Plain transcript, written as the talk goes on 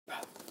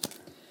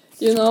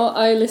You know,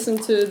 I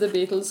listened to the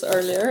Beatles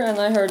earlier and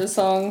I heard a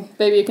song,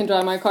 Baby You Can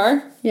Drive My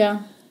Car.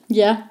 Yeah.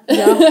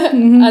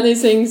 Mm-hmm. And he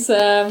sings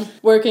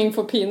Working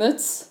for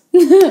Peanuts.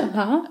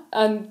 Huh?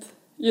 And,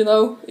 you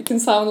know, it can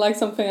sound like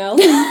something else.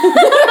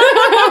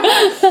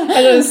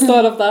 I just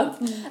thought of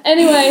that.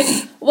 Anyway,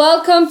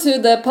 welcome to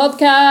the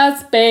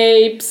podcast,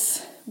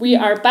 babes. We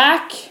are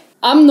back.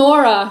 I'm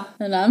Nora.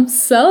 And I'm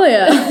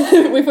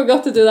Selja. We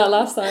forgot to do that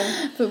last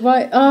time. But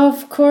why? Oh,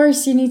 of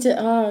course, you need to...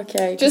 Oh,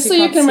 okay. Just so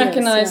you can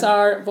recognize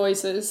our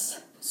voices.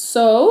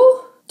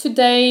 So,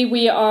 today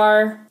we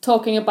are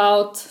talking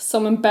about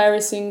some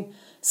embarrassing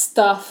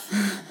stuff.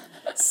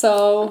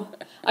 So,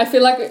 I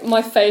feel like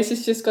my face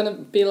is just gonna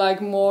be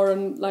like more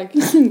and like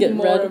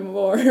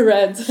more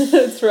red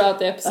throughout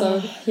the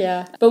episode.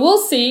 Yeah. But we'll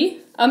see.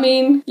 I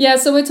mean, yeah,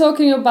 so we're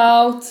talking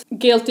about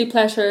guilty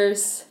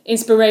pleasures,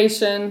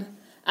 inspiration,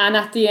 and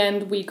at the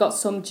end we got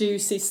some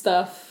juicy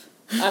stuff.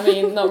 I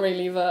mean, not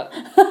really, but...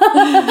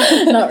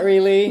 Not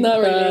really.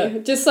 Not really.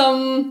 Just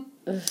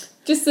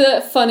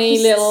a funny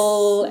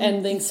little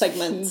ending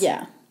segment.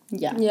 Yeah.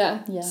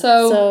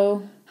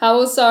 So how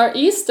was our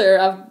Easter?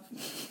 I've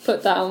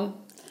put down.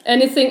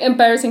 Anything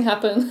embarrassing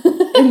happen?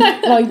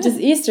 Like just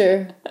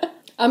Easter?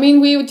 I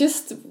mean, we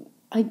just...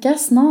 I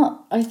guess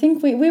not. I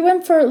think we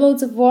went for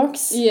loads of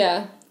walks.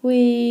 Yeah.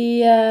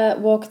 We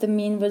walked the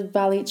Meanwood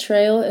Valley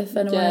Trail. If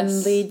anyone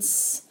in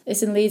Leeds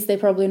is in Leeds, they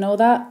probably know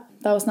that.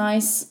 That was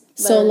nice.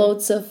 Saw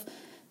loads of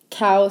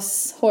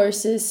cows,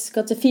 horses.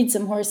 Got to feed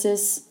some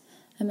horses.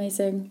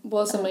 Amazing.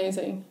 Was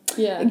amazing.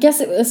 Yeah. I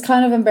guess it was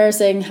kind of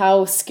embarrassing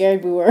how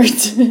scared we were to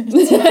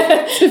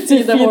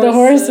feed the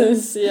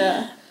horses.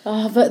 Yeah.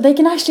 But they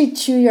can actually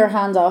chew your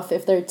hand off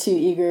if they're too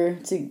eager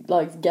to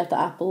like get the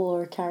apple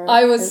or carrot.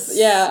 I was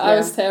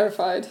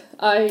terrified.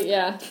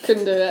 I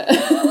couldn't do it.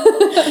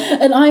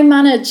 And I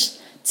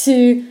managed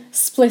to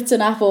split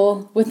an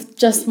apple with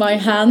just my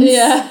hands.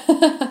 Yeah.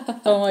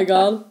 Oh my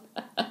god.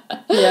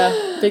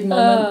 Yeah, big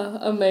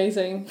moment.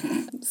 Amazing.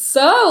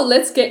 So,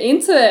 let's get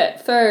into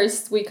it.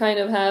 First, we kind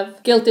of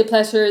have guilty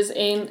pleasures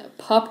in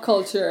pop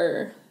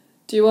culture.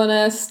 Do you want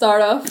to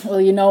start off?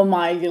 Well, you know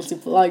my guilty...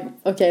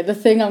 the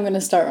thing I'm going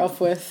to start off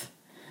with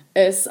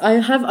is...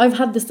 I've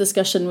had this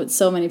discussion with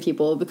so many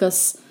people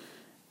because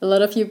a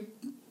lot of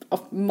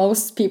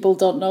most people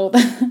don't know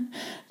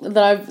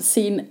that I've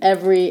seen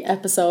every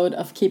episode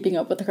of Keeping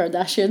Up with the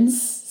Kardashians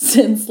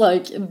since,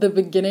 like, the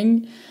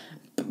beginning.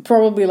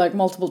 Probably, like,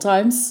 multiple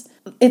times.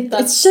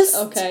 It's just...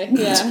 Okay,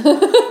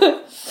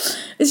 yeah.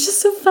 It's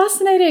just so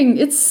fascinating.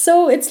 It's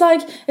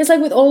like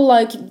with all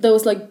like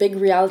those like big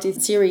reality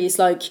series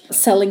like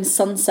Selling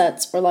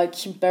Sunsets or like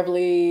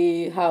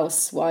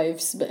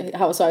Housewives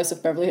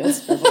of Beverly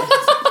Hills.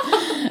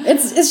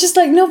 It's just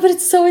like, no, but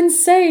it's so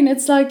insane.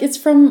 It's like it's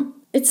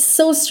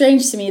so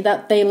strange to me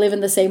that they live in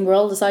the same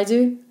world as I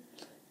do.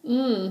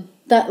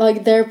 That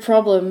like their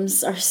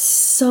problems are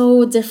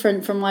so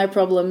different from my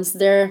problems.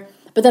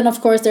 But then,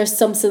 of course, there's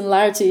some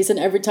similarities, and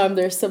every time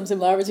there's some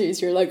similarities,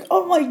 you're like,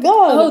 oh my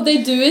god! Oh,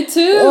 they do it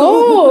too?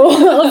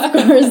 Oh, of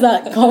course,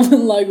 that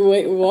comment like,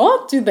 wait,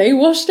 what? Do they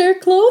wash their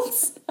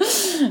clothes?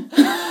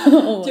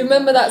 Do you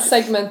remember that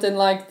segment in,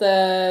 like,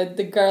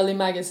 the girly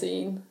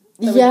magazine?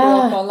 That we grew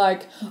up on,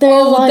 like,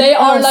 they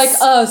are like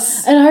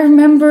us. And I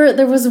remember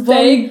there was one...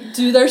 They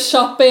do their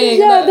shopping.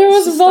 Yeah, there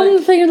was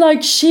one thing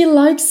like, she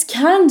likes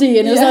candy.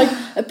 And it was like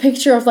a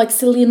picture of like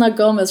Selena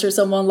Gomez or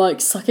someone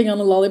like sucking on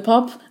a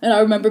lollipop. And I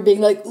remember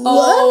being like, what?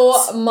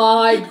 Oh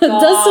my god.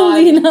 Does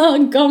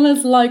Selena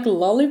Gomez like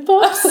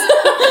lollipops?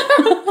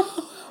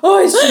 Oh,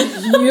 is she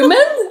human?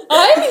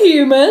 I'm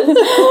human.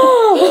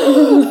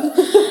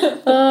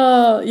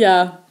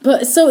 Yeah.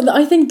 But so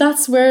I think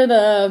that's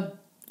where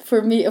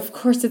for me, of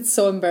course, it's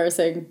so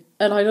embarrassing,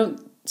 and I don't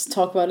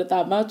talk about it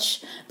that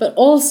much. But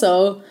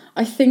also,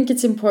 I think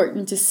it's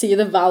important to see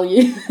the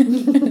value.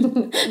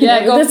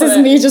 Yeah, go this for is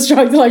it. me just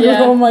trying to like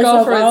roll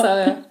myself go for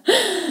out.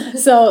 It,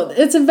 So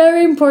it's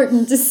very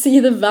important to see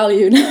the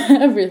value in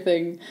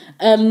everything,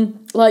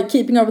 and like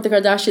Keeping Up with the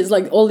Kardashians,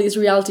 like all these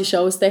reality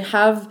shows, they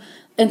have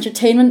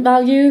entertainment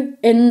value.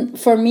 And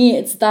for me,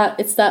 it's that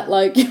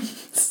like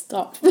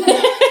stop.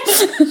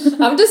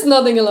 I'm just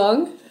nodding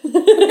along.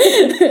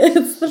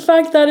 It's the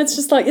fact that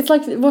it's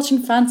like watching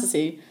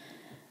fantasy.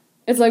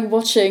 It's like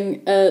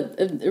watching a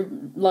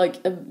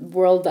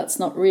world that's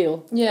not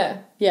real. Yeah.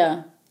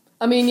 Yeah.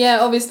 I mean,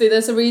 yeah, obviously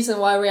there's a reason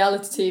why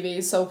reality TV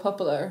is so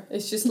popular.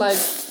 It's just like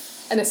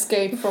an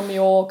escape from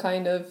your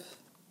kind of,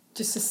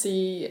 just to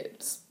see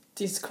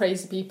these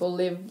crazy people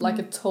live like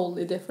a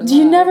totally different life.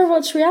 Do you never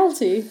watch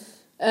reality?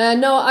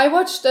 No, I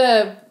watched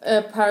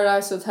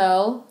Paradise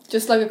Hotel,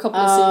 just like a couple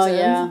of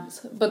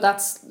seasons. Yeah. But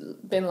that's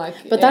been like...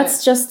 But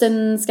that's just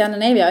in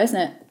Scandinavia,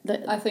 isn't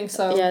it? I think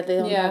so. Yeah, they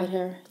don't have it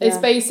here. Yeah. It's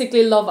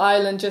basically Love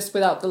Island, just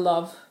without the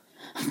love.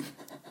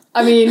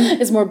 I mean...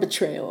 It's more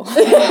betrayal.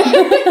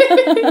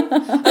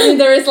 I mean,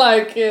 there is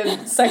like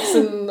sex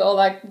and all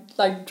that,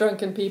 like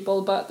drunken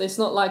people, but it's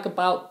not like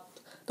about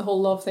the whole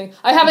love thing.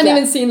 I haven't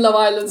even seen Love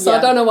Island, so I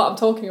don't know what I'm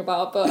talking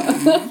about, but...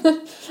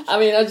 I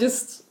mean, I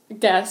just...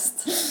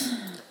 guessed.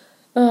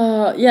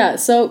 Yeah,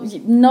 so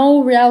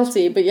no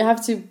reality, but you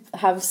have to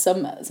have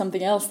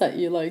something else that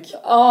you like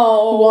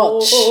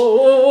watch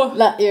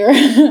that you're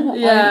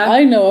Yeah.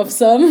 I know of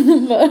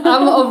some, but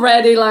I'm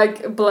already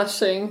like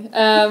blushing.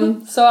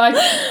 So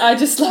I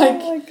just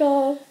like, oh my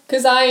god,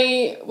 because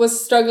I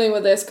was struggling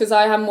with this because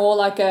I have more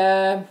like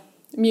a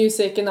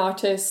music and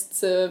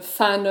artists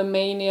fandom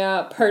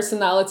mania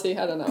personality.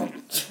 I don't know.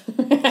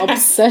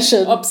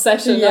 obsession.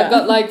 Yeah. I've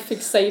got like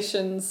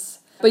fixations.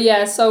 But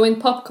yeah, so in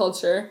pop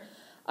culture,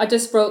 I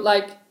just wrote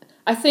like,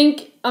 I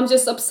think I'm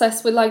just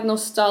obsessed with like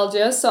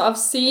nostalgia. So I've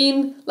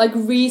seen like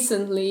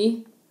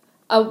recently,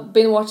 I've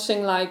been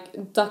watching like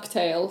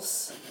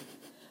DuckTales.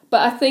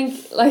 But I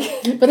think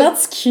like... But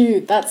that's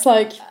cute. That's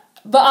like...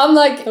 But I'm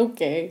like...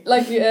 Okay.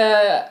 Like,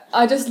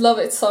 I just love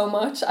it so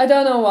much. I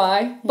don't know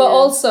why. But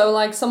also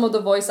like some of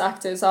the voice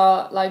actors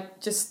are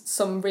like just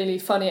some really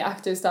funny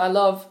actors that I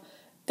love.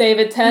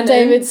 David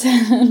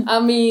Tennant. I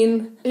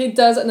mean, he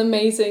does an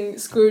amazing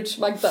Scrooge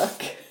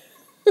McDuck.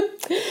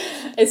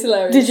 It's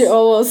hilarious. Did you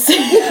almost...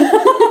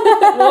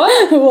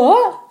 What?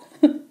 What?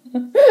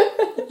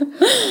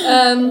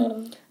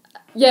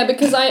 Yeah,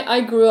 because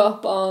I grew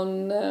up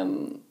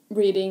on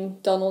reading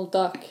Donald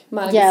Duck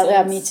magazines.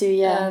 Yeah, me too,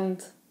 yeah.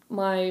 And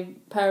my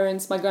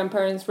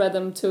grandparents read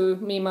them to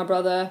me and my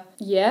brother.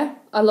 Yeah,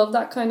 I love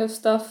that kind of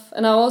stuff.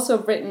 And I've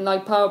also written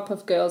like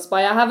Powerpuff Girls, but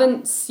I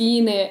haven't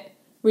seen it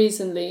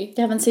recently.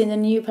 You haven't seen the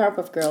new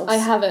Powerpuff Girls? I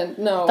haven't,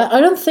 no. But I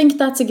don't think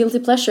that's a guilty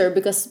pleasure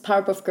because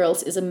Powerpuff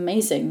Girls is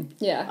amazing.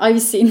 Yeah.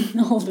 I've seen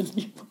all the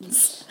new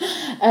ones.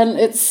 And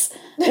it's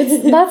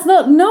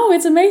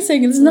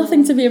amazing. There's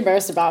nothing to be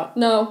embarrassed about.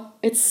 No.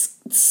 It's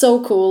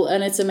so cool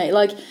and it's amazing.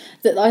 Like,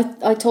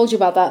 I told you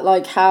about that,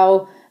 like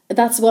how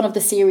that's one of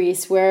the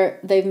series where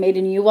they've made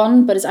a new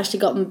one, but it's actually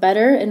gotten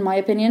better in my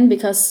opinion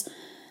because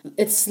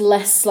it's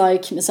less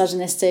like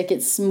misogynistic.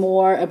 It's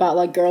more about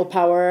like girl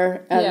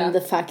power and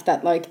the fact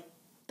that like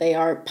they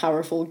are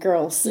powerful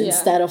girls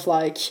instead of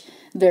like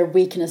their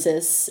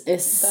weaknesses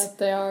is that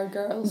they are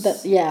girls.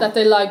 That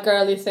they like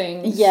girly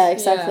things. Yeah,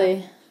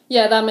 exactly.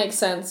 Yeah, that makes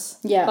sense.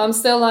 Yeah, but I'm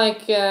still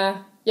like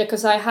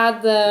because I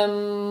had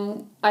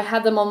them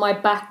on my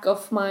back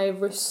of my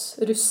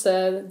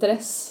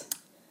russedress.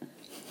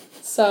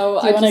 So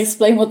do you want to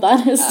explain what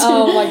that is?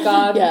 Oh my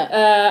god!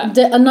 Yeah,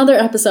 another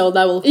episode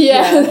that will.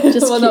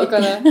 Just we're not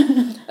gonna.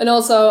 And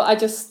also,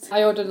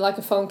 I ordered like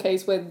a phone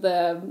case with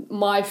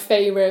my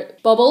favorite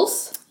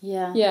bubbles.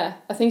 Yeah. Yeah,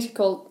 I think she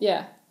called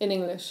in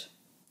English.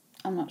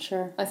 I'm not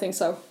sure. I think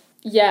so.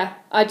 Yeah,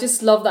 I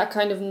just love that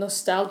kind of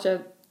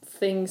nostalgia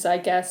things. I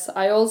guess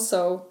I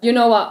also, you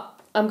know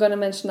what? I'm gonna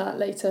mention that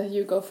later.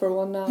 You go for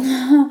one now.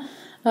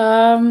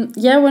 When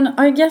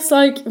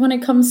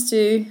it comes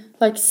to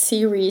like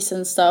series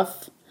and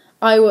stuff,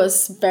 I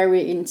was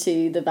very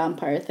into the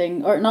vampire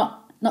thing, or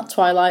not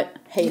Twilight.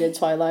 Hated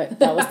Twilight.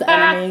 That was the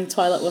enemy.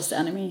 Twilight was the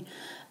enemy.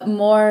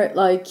 More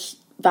like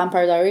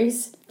Vampire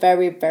Diaries.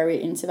 Very,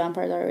 very into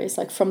Vampire Diaries.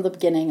 Like from the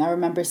beginning, I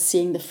remember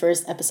seeing the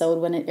first episode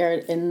when it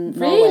aired in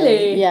Norway.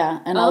 Really? Yeah,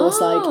 and I was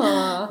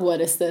like,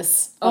 "What is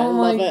this? I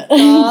love it."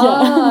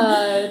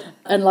 God. Yeah.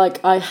 And like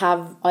I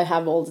have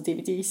all the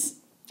DVDs.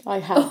 I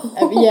have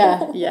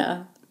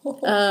yeah.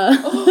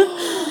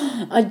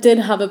 I did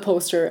have a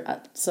poster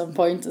at some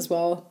point as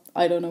well.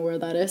 I don't know where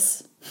that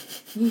is.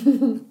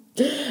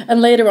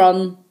 And later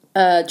on,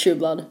 True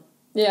Blood.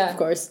 Yeah, of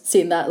course,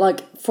 seen that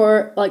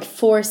for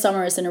 4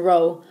 summers in a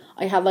row.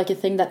 I had like a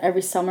thing that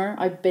every summer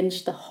I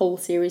binged the whole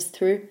series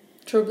through.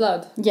 True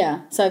Blood.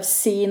 Yeah, so I've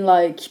seen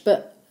I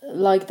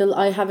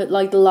have it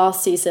like the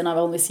last season. I've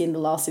only seen the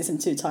last season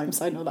 2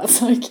 times. I know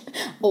that's like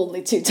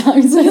only 2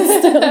 times, but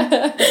still.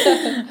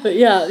 But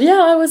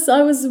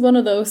I was one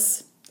of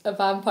those. A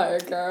vampire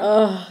girl.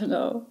 Oh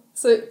no.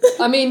 So,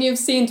 I mean, you've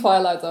seen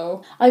Twilight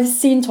though. I've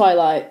seen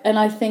Twilight and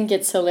I think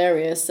it's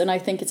hilarious and I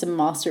think it's a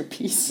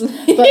masterpiece.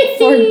 But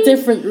for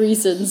different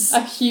reasons.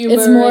 A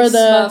humorous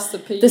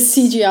masterpiece. The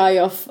CGI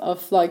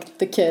of like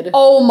the kid.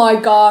 Oh my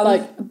god.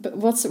 Like,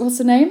 what's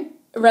the name?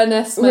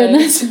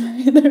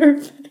 Renesmee.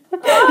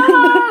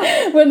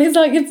 When it's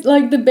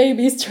like the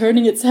baby's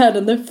turning its head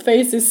and the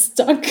face is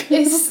stuck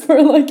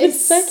for like a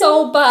second. It's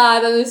so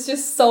bad and it's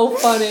just so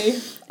funny.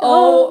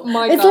 Oh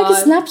my god. It's like a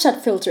Snapchat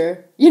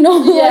filter. You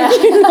know? Yeah.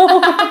 Like,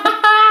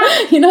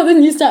 you know the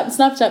new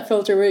Snapchat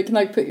filter where you can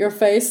like put your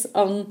face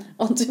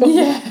onto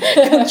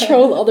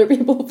control other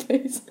people's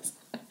faces.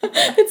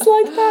 It's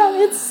like that.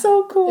 It's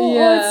so cool.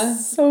 Yeah. Oh,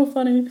 it's so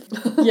funny.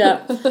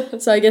 Yeah.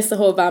 So I guess the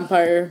whole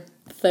vampire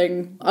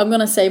thing. I'm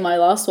gonna say my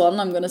last one.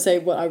 I'm gonna say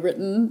what I've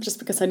written just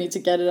because I need to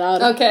get it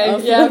out. Okay.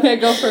 Okay,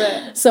 go for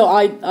it. So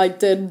I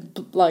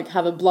did like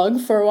have a blog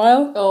for a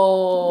while.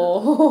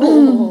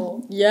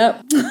 Oh.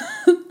 Yeah.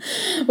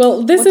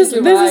 Well, this is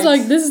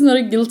not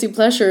a guilty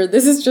pleasure.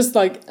 This is just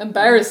like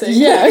embarrassing.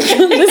 Yeah,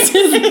 this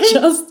is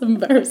just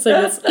embarrassing.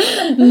 It's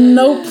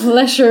no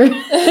pleasure.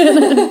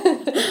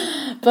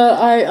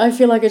 But I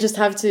feel like I just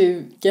have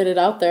to get it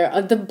out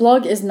there. The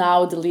blog is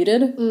now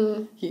deleted.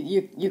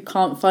 You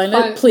can't find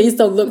it. Please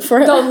don't look for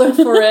it. Don't look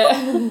for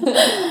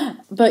it.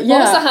 But yeah.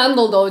 What was the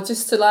handle though?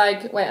 Just to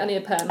like, wait, I need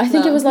a pen. I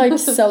think it was like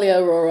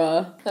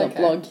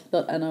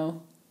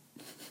seljaandnora.blog.no.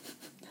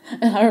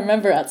 And I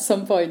remember at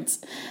some point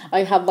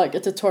I had like a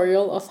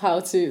tutorial of how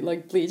to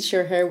like bleach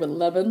your hair with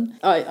lemon.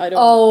 I don't.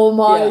 Oh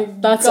my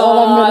that's God. all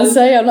I'm gonna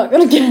say. I'm not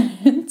gonna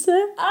get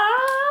into.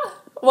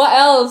 What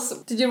else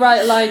did you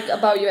write like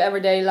about your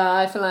everyday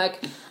life and like,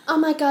 oh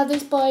my God,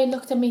 this boy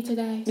looked at me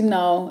today?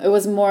 No, it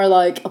was more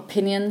like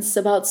opinions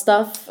about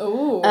stuff.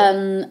 Ooh.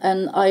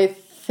 And I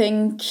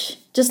think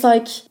just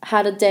like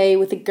had a day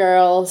with the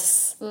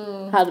girls.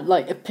 Had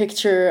like a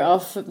picture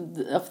of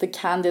the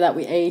candy that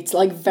we ate,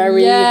 like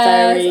very.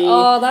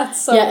 Oh,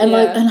 that's so. Yeah, and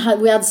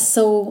we had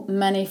so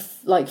many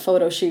like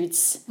photo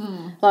shoots.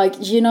 Like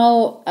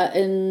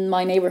in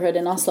my neighborhood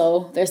in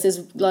Oslo, there's this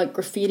like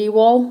graffiti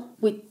wall.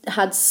 We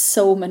had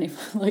so many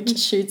like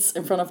shoots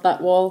in front of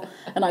that wall,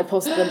 and I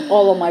posted them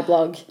all on my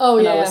blog. Oh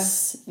and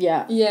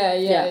yeah.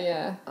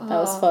 Yeah. That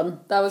was fun.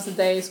 That was the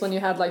days when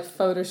you had like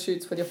photo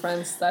shoots with your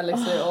friends. That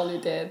literally all you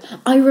did.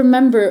 I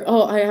remember.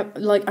 I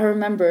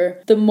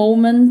remember the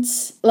moment,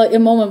 like a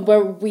moment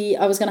where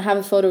I was gonna have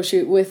a photo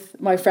shoot with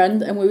my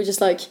friend, and we were just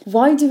like,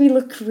 why do we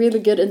look really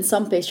good in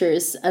some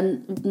pictures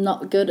and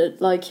not good at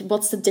like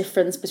what's the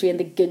difference between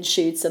the good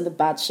shoots and the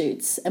bad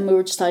shoots? And we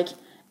were just like,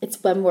 it's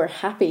when we're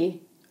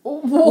happy. We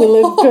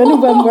look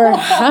good when we're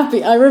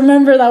happy. I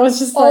remember that was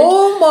just like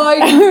oh my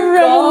a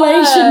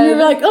revelation. God. We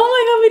were like, oh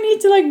my God, we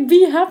need to like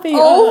be happy.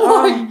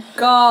 Oh my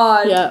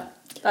God. Yeah.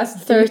 That's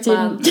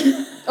 13.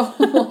 Oh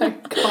my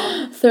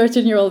God.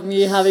 13-year-old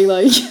me having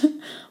like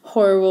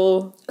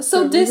horrible.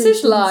 So this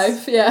is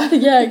life, yeah.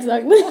 Yeah,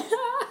 exactly.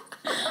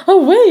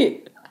 Oh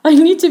wait, I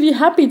need to be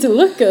happy to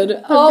look good.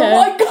 Okay. Oh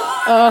my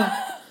God. Oh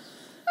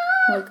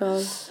my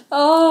God.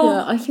 Oh.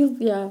 Yeah, I feel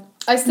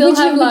I still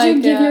would you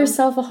give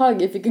yourself a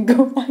hug if you could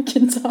go back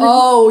in time?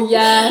 Oh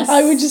yes.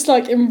 I would just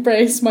like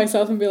embrace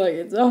myself and be like,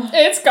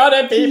 it's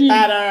gonna be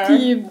better.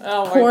 You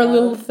poor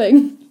little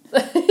thing.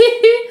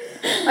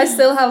 I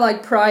still have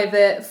like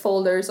private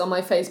folders on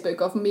my Facebook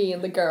of me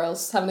and the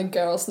girls having a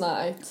girls'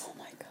 night. Oh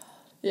my God.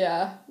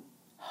 Yeah.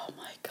 Oh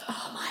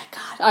my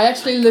God. I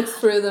actually looked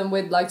through them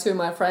with like two of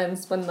my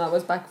friends when I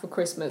was back for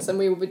Christmas, and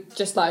we would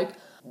just like,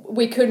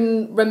 we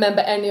couldn't remember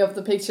any of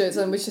the pictures,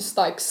 and it was just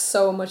like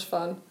so much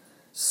fun.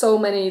 So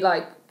many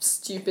like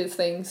stupid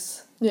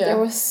things. Yeah. There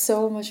was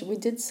so much. We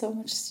did so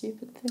much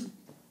stupid things.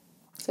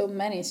 So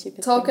many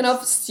stupid Talking things.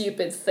 of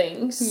stupid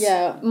things.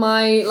 Yeah.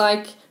 My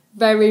like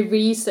very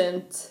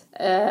recent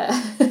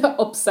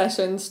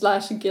obsession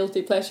 /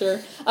 guilty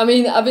pleasure. I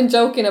mean, I've been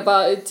joking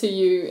about it to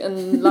you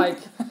and like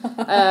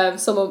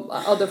some of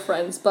my other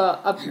friends,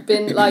 but I've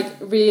been like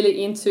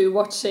really into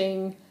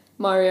watching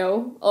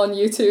Mario on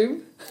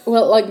YouTube.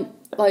 Well,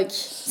 like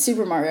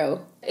Super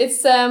Mario.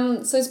 It's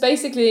so it's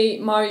basically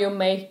Mario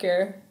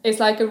Maker. It's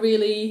like a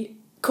really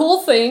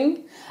cool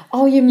thing.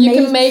 Oh, you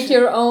can make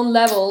your own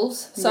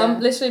levels. So I've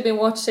literally been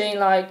watching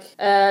like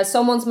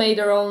someone's made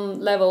their own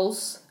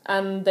levels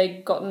and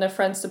they gotten their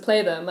friends to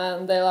play them,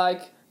 and they're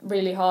like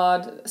really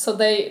hard. So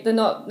they're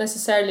not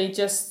necessarily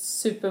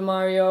just Super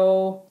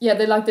Mario. Yeah,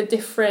 they're like the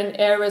different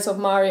eras of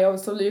Mario.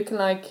 So you can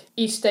like,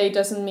 each day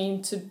doesn't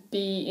mean to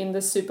be in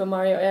the Super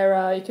Mario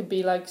era. It could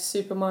be like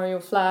Super Mario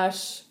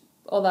Flash,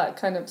 all that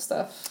kind of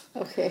stuff.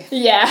 Okay.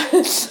 Yeah.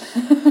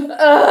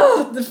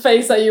 The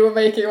face that you were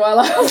making while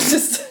I was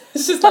just...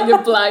 It's just like a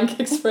blank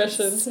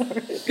expression.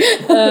 Sorry.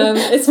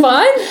 It's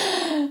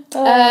fine.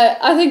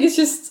 I think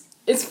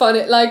it's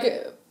funny.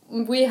 Like,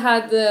 we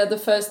had the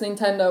first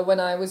Nintendo when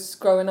I was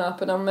growing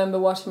up, and I remember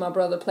watching my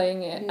brother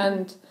playing it. Yeah.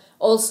 And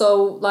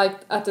also,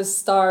 like, at the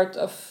start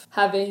of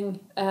having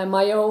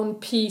my own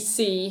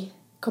PC,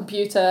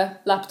 computer,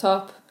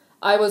 laptop,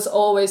 I was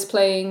always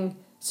playing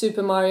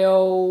Super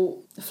Mario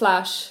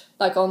Flash,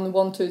 like on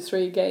 1, 2,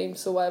 3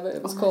 games or whatever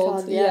it was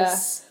called. God,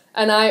 yes. Yeah.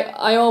 And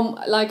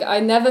I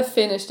never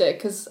finished it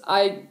because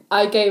I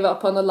gave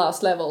up on the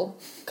last level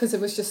because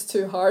it was just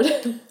too hard.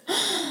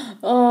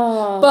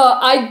 Oh.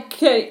 But I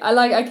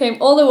came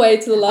all the way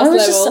to the last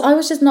level. I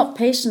was just not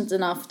patient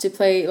enough to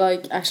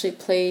actually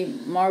play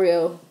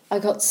Mario. I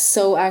got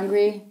so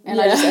angry,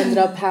 and I just ended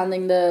up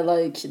handing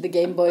the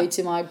Game Boy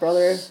to my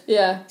brother.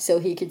 Yeah. So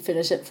he could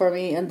finish it for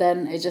me, and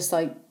then it just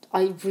like,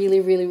 I really,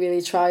 really,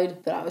 really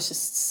tried, but I was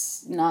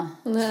just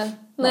not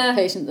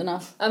patient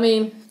enough. I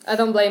mean, I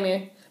don't blame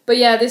you. But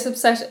yeah, this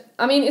obsession,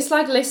 I mean, it's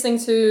like listening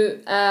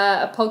to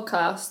a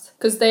podcast,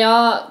 because they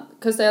are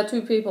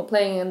 2 people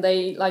playing, and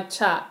they like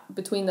chat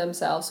between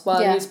themselves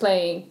while he's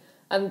playing,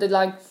 and they're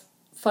like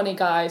funny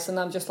guys, and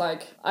I'm just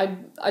like, I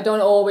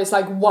don't always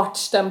like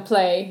watch them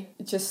play,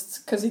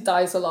 just because he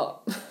dies a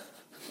lot,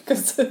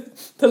 because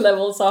the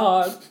levels are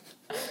hard.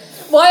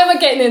 Why am I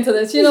getting into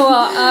this? You know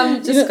what?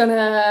 I'm just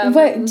gonna...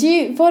 But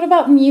what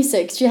about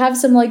music? Do you have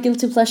some like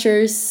guilty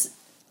pleasures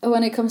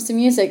when it comes to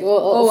music?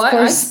 Well, of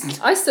course.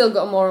 I still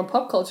got more on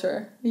pop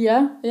culture.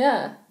 Yeah?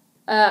 Yeah.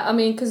 I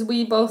mean, because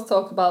we both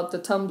talk about the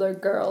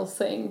Tumblr girl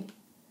thing.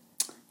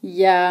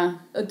 Yeah.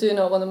 I do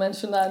not want to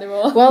mention that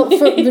anymore. Well,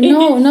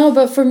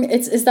 but for me,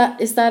 is that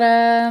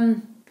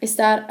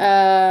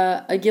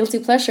a guilty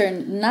pleasure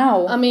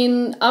now? I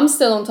mean, I'm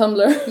still on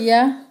Tumblr.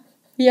 Yeah.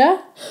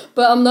 Yeah.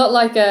 But I'm not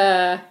like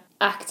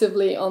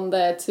actively on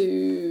there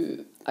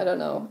to, I don't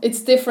know.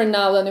 It's different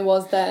now than it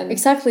was then.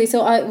 Exactly.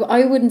 So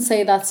I wouldn't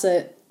say that's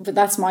it, but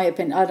that's my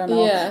opinion. I don't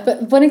know. Yeah.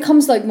 But when it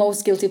comes to like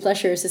most guilty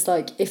pleasures, it's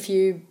like if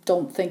you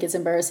don't think it's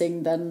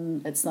embarrassing,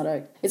 then it's not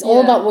a. It's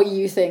all about what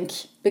you think,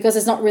 because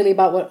it's not really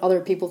about what other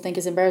people think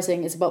is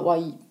embarrassing. It's about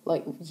why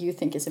you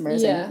think it's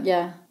embarrassing.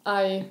 Yeah.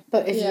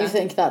 But if you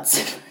think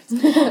that's,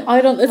 I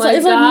don't. It's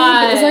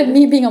like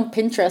me being on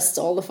Pinterest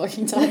all the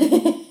fucking time.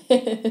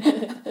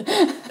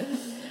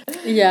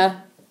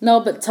 Yeah. No,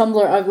 but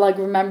Tumblr, I've like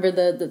remember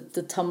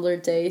the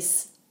Tumblr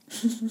days.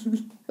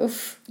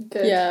 Oof.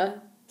 Good. Yeah.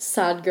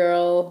 Sad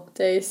girl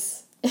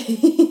days. So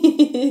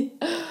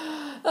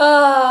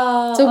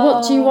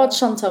what do you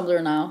watch on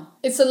Tumblr now?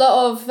 It's a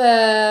lot of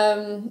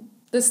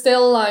there's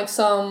still like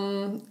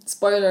some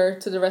spoiler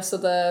to the rest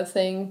of the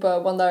thing,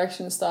 but One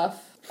Direction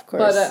stuff. Of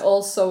course. But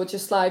also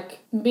just like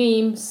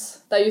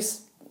memes that you.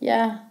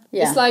 Yeah.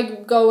 It's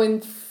like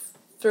going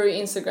through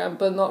Instagram,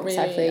 but not really.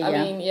 Exactly, I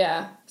mean,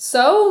 yeah.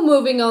 So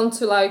moving on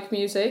to like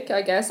music,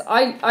 I guess.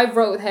 I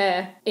wrote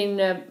here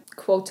in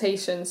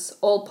quotations,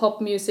 all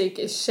pop music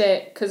is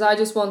shit, because I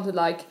just want to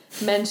like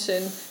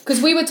mention,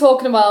 because we were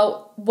talking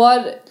about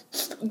what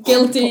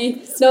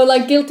guilty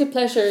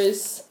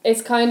pleasures.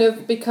 It's kind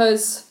of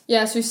because,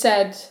 yeah, as you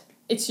said,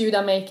 it's you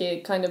that make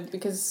it, kind of,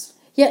 because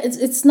yeah,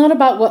 it's not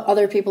about what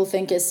other people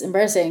think is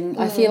embarrassing.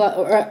 I feel like,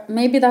 or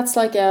maybe that's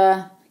like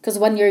because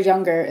when you're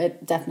younger,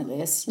 it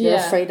definitely is. You're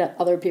afraid that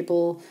other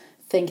people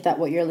think that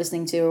what you're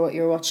listening to or what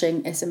you're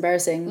watching is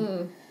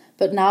embarrassing.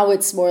 But now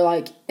it's more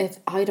like, if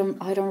I don't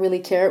really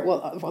care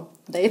what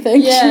they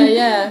think.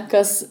 Yeah.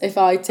 Because if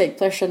I take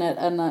pleasure in it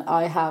and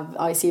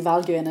I see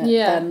value in it,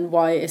 then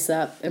why is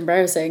that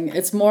embarrassing?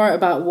 It's more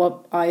about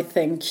what I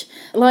think.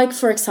 Like,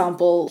 for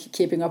example,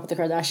 Keeping Up with the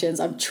Kardashians.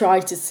 I'm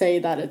trying to say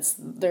that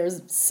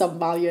there's some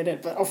value in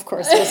it, but of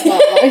course there's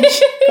not. Like,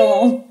 come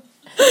on.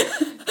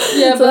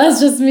 Yeah, so that's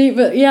just me.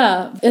 But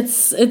yeah,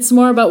 it's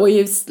more about what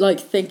you like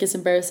think is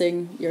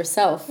embarrassing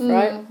yourself,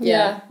 right?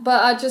 Yeah.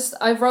 But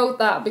I wrote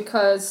that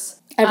because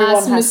everyone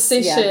as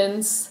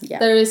musicians,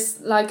 there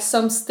is like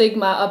some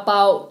stigma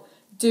about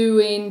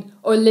doing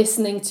or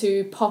listening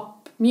to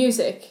pop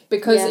music,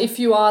 because if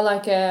you are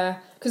like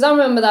because I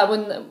remember that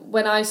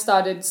when I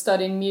started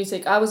studying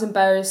music, I was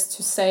embarrassed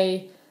to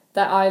say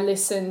that I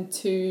listened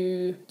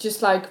to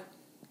just like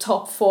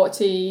top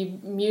 40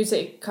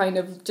 music, kind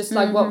of just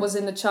like what was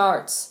in the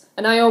charts.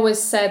 And I always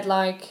said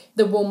like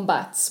the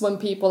Wombats when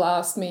people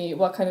asked me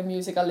what kind of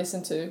music I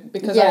listened to,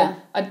 because I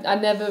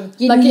never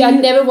I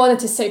never wanted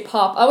to say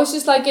pop. I was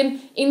just like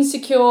an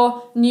insecure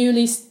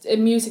newly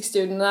music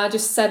student, and I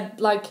just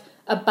said like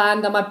a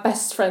band that my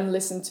best friend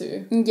listened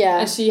to. Yeah.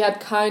 And she had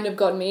kind of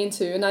got me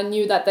into, and I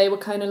knew that they were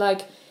kind of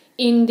like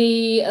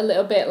indie, a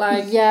little bit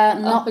like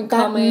up and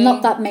coming,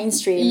 not that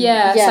mainstream.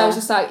 Yeah, so I was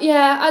just like,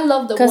 I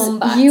love the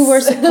Wombats.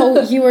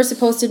 You were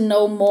supposed to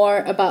know more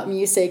about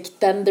music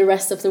than the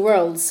rest of the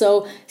world.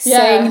 So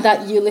saying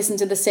that you listen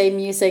to the same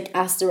music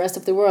as the rest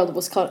of the world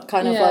was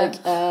kind of like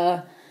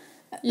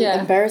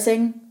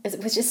embarrassing,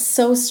 which is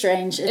so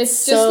strange.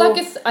 It's just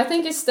like I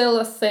think it's still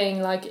a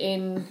thing like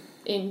in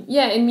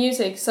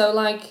music. So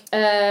like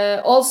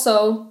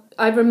also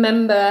I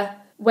remember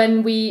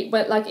when we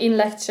went like in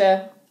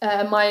lecture.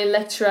 My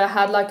lecturer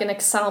had like an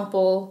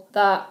example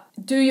that,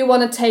 do you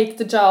want to take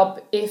the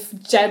job if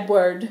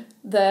Jedward,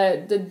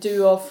 the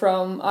duo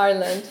from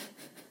Ireland,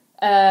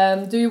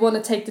 do you want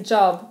to take the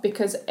job?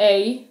 Because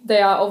A, they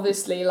are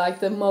obviously like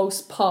the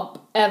most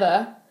pop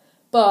ever,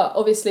 but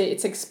obviously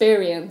it's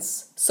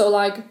experience. So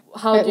like,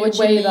 how do you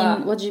weigh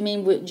that? What do you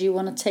mean, would you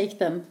want to take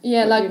them?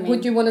 Yeah, like,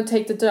 would you want to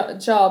take the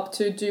job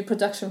to do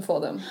production for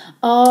them?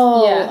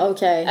 Oh, yeah.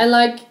 Okay. And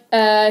like,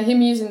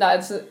 him using that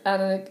as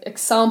an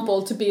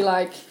example to be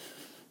like,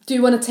 do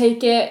you want to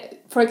take it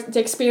for the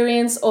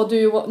experience, or do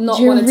you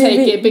not want to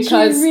take it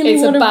because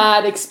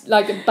it's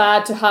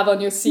bad to have on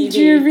your CV?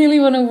 Do you really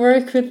want to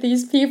work with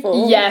these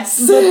people? Yes.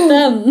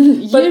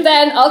 But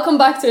then I'll come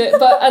back to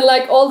it. And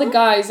like all the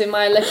guys in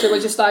my lecture were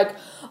just like,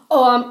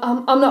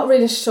 oh, I'm not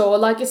really sure.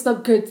 Like, it's not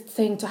a good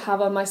thing to have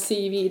on my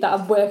CV that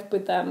I've worked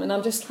with them. And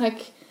I'm just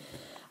like,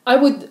 I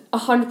would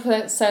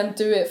 100%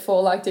 do it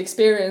for like the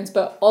experience,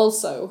 but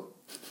also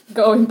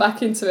going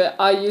back into it,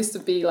 I used to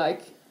be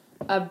like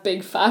a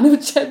big fan of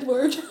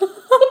Jedward.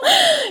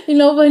 You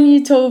know, when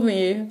you told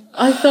me,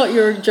 I thought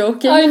you were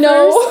joking. I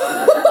know.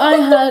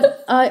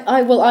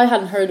 I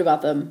hadn't heard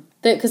about them.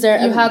 Because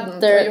they're you hadn't.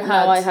 No,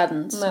 I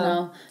hadn't.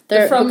 No.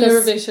 They're from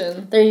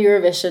Eurovision. They're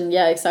Eurovision,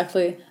 yeah,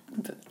 exactly.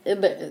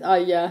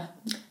 Yeah.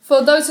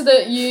 For those of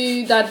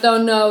you that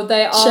don't know,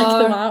 they are check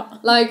them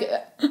out. Like,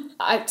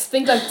 I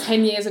think like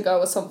 10 years ago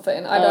or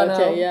something. I don't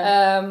know.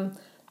 Yeah.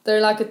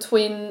 They're like a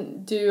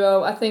twin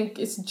duo. I think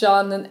it's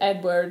John and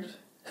Edward.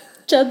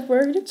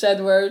 Jedward.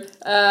 Jedward.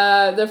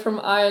 They're from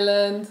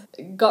Ireland.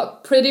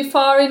 Got pretty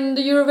far in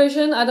the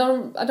Eurovision. I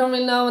don't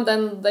really know. And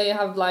then they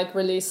have like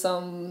released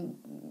some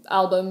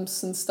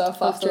albums and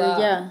stuff after that.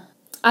 Yeah.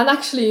 And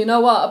actually, you know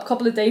what? A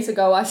couple of days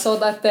ago, I saw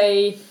that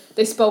they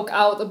spoke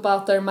out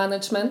about their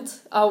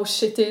management. How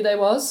shitty they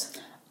was.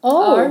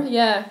 Oh.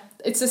 Yeah.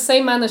 It's the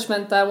same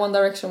management that One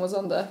Direction was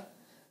under.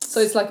 So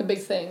it's like a big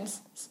thing.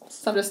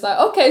 So I'm just like,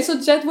 okay, so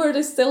Jedward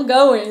is still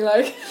going,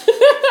 like.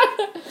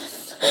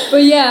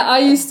 But yeah, I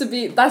used to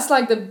be. That's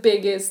like the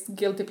biggest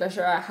guilty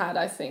pleasure I had,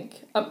 I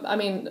think. I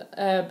mean,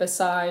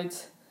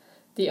 besides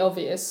the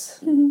obvious.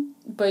 Mm-hmm.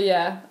 But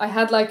yeah, I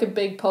had like a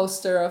big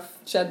poster of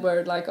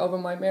Jedward like over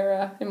my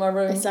mirror in my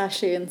room. It's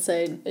actually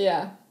insane.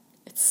 Yeah.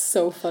 It's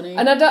so funny.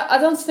 And I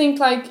don't think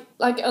like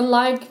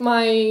unlike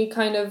my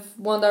kind of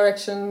One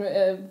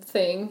Direction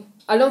thing,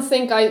 I don't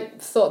think I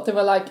thought they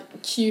were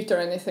like cute or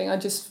anything. I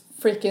just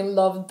freaking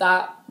loved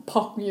that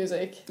pop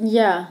music.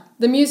 Yeah.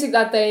 The music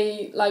that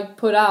they like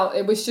put out,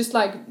 it was just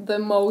like the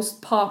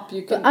most pop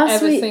you can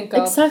ever think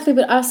of. Exactly,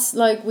 but as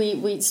like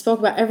we spoke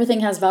about, everything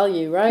has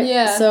value, right?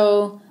 Yeah.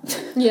 So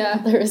yeah,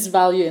 there is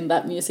value in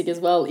that music as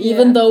well.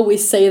 Even though we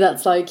say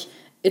that's like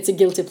it's a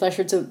guilty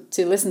pleasure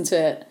to listen to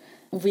it,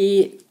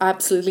 we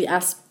absolutely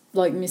as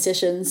like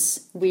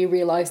musicians, we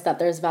realize that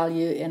there's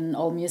value in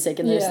all music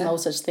and there's no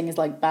such thing as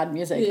like bad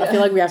music. I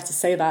feel like we have to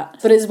say that.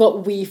 But it's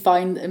what we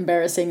find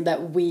embarrassing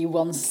that we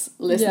once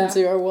listened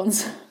to or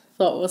once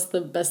thought was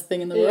the best thing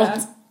in the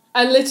world.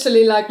 And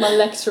literally like my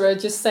lecturer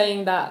just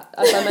saying that,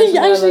 as I mentioned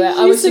earlier,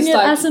 I was using just it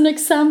like, as an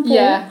example.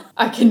 Yeah,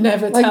 I can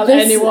never like tell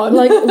this, anyone.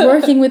 Like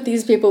working with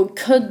these people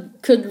could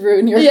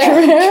ruin your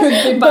career.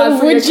 Could be bad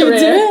for your career. Would you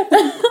do it?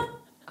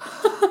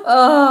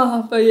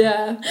 Oh, but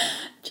yeah.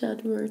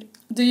 Jedward.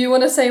 Do you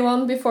want to say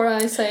one before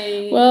I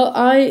say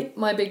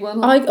my big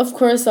one? I of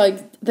course,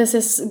 like, this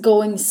is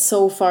going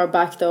so far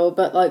back though,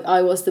 but like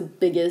I was the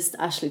biggest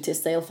Ashley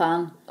Tisdale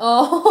fan.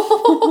 Oh.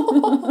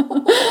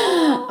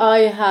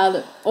 I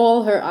had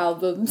all her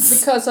albums.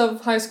 Because of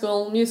High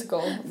School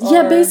Musical?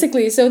 Yeah,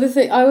 basically. So the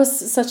thing, I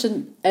was such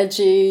an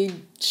edgy,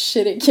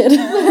 shitty kid.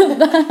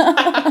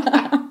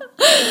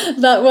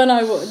 That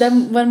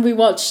when we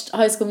watched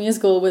High School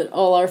Musical with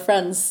all our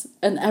friends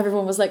and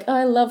everyone was like, oh,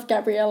 I love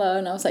Gabriella,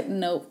 and I was like,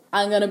 no,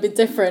 I'm gonna be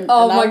different.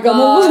 Oh and my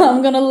God,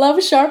 I'm gonna love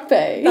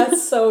Sharpay.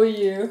 That's so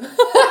you.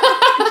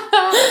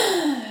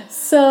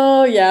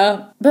 So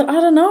yeah, but I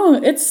don't know.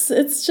 It's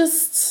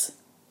just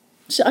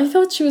I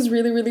thought she was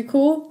really, really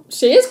cool.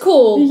 She is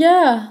cool.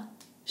 Yeah,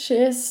 she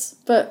is,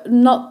 but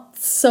not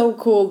so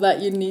cool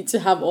that you need to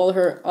have all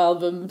her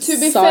albums. To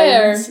be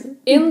signed. fair,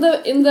 in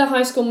the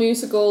High School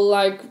Musical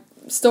like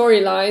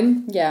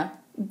storyline,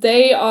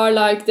 they are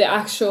like the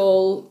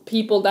actual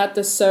people that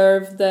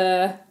deserve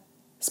the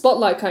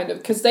spotlight, kind of,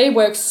 because they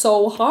work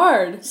so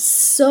hard,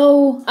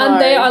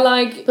 and they are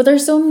like, but they're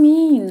so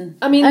mean.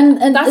 I mean,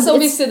 and that's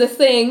obviously the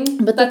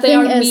thing, but that the they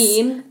are thing is,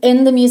 mean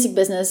in the music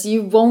business.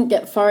 You won't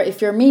get far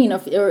if you're mean,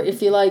 or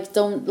if you like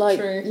don't like.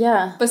 True.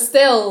 Yeah, but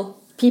still,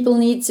 people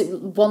need to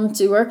want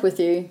to work with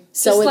you.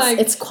 So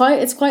it's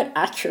quite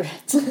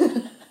accurate.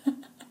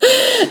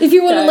 If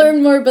you want to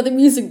learn more about the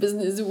music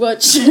business,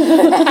 watch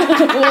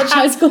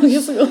High School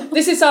Musical.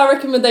 This is our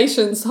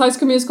recommendations: High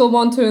School Musical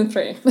 1, 2, and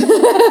 3.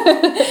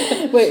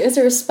 Wait, is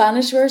there a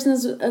Spanish version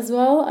as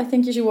well? I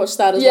think you should watch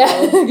that as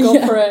well.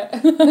 Go for it.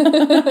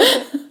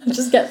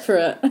 Just get for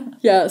it.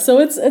 Yeah, so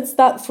it's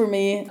that for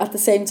me. At the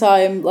same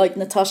time, like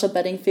Natasha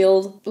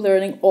Bedingfield,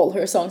 learning all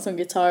her songs on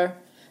guitar,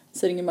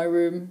 sitting in my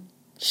room,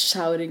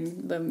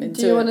 shouting them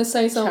into. Do you want to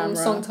say some camera.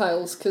 Song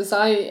titles? Because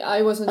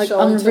I wasn't like sure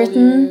Unwritten,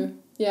 until you.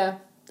 Yeah.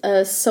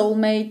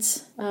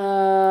 Soulmate. What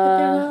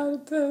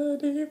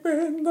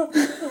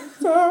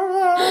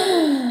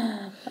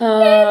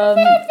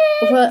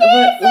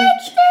like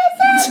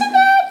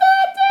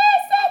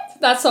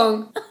that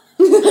song. I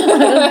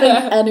don't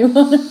think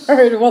anyone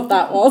heard what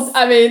that was.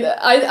 I mean,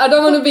 I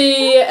don't want to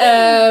be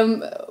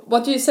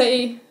what do you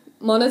say,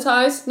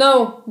 monetized?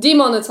 No,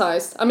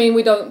 demonetized. I mean,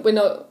 we're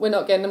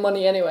not getting the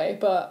money anyway,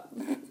 but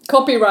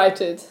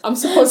copyrighted. I'm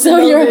supposed to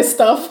know this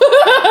stuff.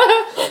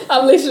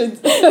 I'm literally.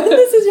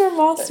 This is your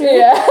master.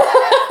 Yeah.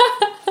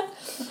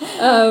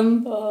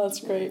 Oh,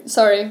 that's great.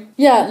 Sorry.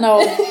 Yeah,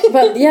 no,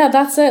 but yeah,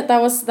 that's it.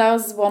 That was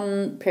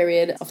one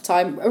period of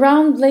time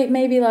around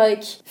maybe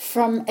like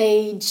from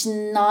age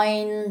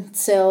 9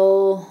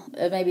 till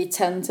maybe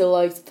 10 till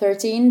like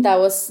 13.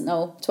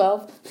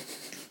 12.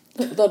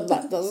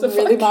 That doesn't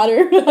really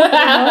matter.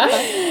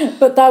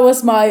 But that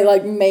was my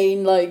like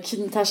main like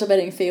Natasha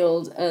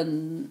Bedingfield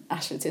and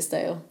Ashley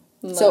Tisdale.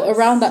 Nice. So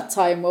around that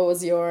time, what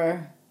was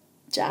your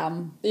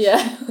jam?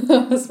 Yeah,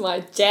 that was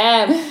my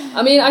jam.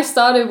 I mean, I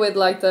started with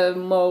like the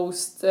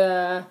most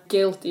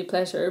guilty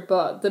pleasure,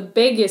 but the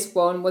biggest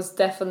one was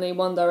definitely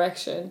One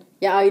Direction.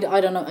 Yeah, I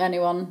don't know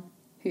anyone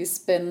who's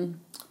been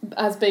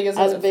as big of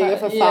a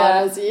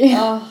fan as you.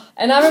 Oh.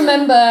 And I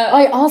remember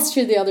I asked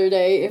you the other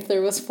day if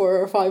there was 4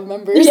 or 5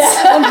 members.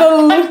 Yeah. And the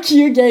look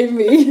you gave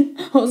me,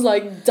 I was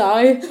like,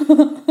 die.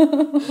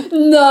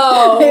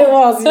 No. It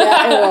was.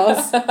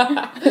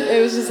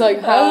 It was just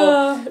like,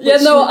 how?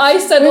 I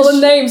said all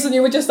the names and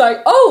you were just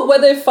like, oh, were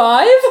they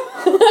 5?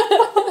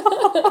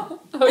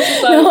 I was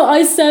just like, no,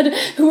 I said,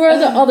 who are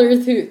the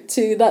other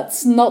two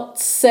that's not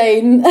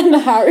Sane and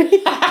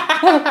Harry?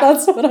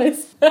 That's what I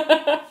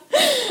said.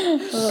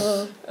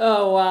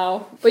 Oh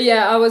wow. But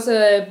yeah, I was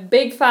a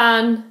big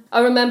fan.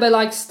 I remember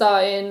like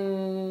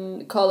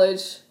starting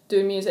college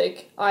doing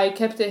music. I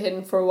kept it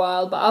hidden for a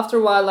while, but after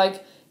a while,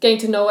 like getting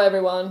to know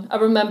everyone, I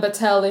remember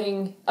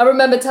telling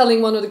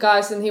one of the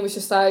guys, and he was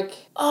just like,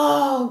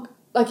 oh,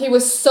 like he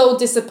was so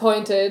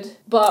disappointed,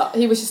 but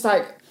he was just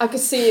like, I could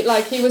see it,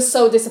 like he was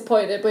so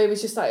disappointed, but he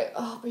was just like,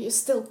 oh, but you're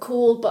still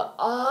cool, but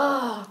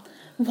why?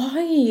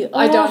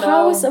 I don't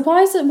know.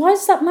 Why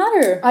does that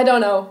matter? I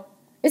don't know.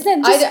 Isn't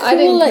it just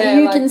cool that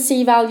you can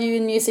see value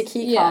in music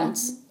he can't?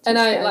 And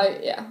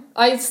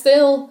I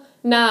still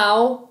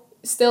now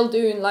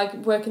doing like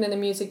working in the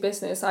music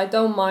business. I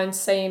don't mind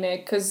saying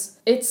it because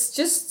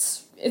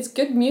it's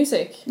good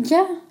music.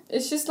 Yeah.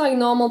 It's just like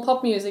normal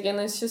pop music, and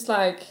it's just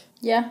like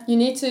you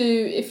need to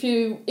if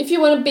you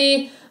want to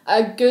be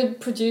a good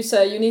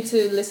producer, you need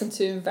to listen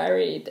to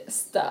varied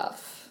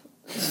stuff.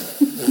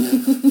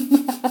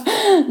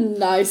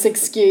 Nice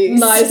excuse.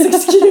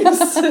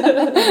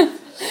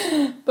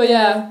 But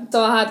yeah,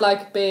 so I had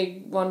like a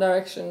big One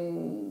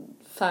Direction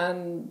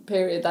fan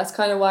period. That's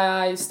kind of why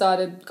I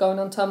started going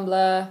on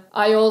Tumblr.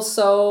 I'm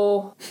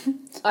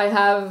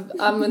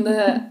in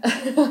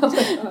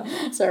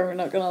the... Sorry, we're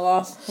not going to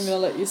laugh. I'm going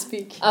to let you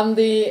speak. I'm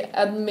the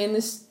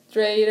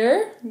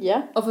administrator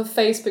of a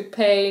Facebook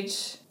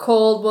page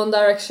called One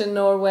Direction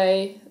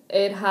Norway.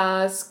 It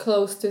has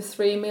close to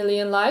 3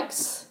 million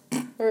likes.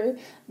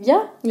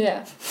 Yeah.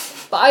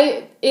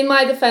 But in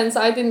my defense,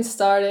 I didn't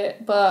start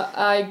it, but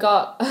I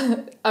got,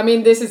 I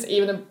mean, this is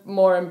even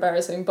more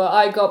embarrassing, but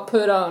I got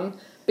put on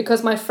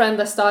because my friend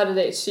that started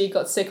it, she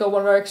got sick of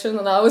One Direction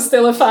and I was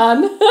still a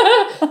fan.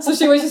 So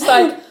she was just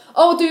like,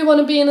 oh, do you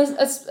want to be an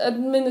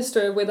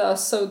administrator with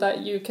us so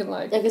that you can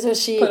like... Yeah, because it was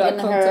she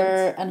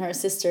and her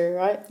sister,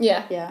 right?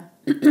 Yeah.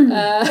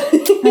 I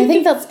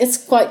think it's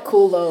quite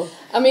cool though.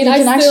 I mean, you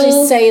can actually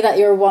say that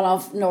you're one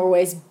of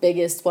Norway's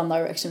biggest One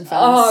Direction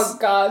fans. Oh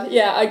god,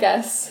 yeah, I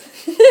guess.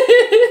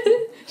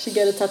 Should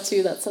get a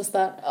tattoo that says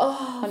that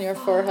on your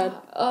forehead.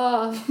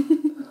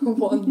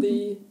 One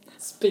the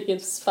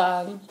biggest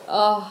fan.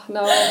 Oh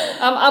no,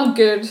 I'm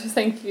good,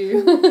 thank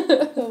you.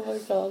 Oh my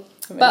god.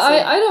 Amazing. But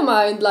I don't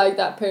mind like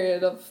that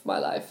period of my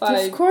life.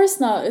 Of course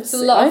not. It's a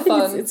lot of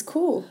fun. It's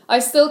cool. I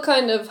still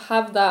kind of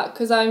have that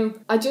because I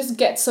just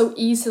get so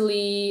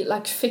easily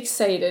like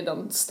fixated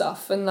on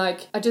stuff, and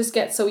like I just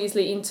get so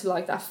easily into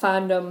like that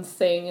fandom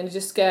thing, and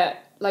just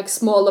get like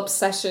small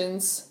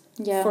obsessions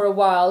for a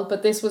while.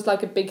 But this was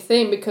like a big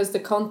thing because the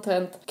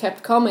content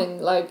kept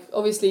coming. Like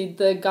obviously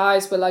the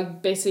guys were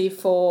like busy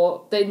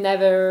they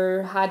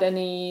never had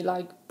any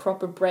like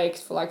proper breaks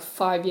for like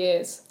 5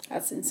 years.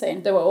 That's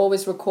insane. They were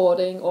always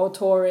recording or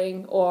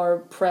touring or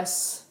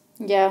press.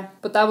 Yeah.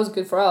 But that was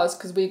good for us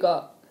because we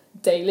got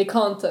daily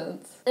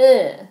content.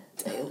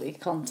 Daily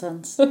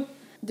content.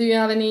 Do you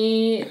have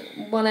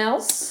anyone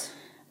else?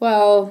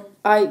 Well,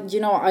 I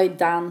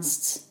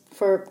danced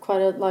for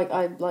quite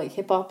I like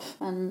hip hop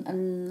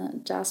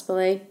and jazz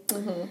ballet.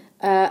 Mm-hmm.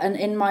 And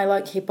in my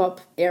like hip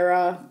hop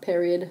era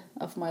period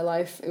of my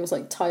life, it was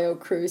like Tayo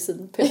Cruz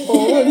and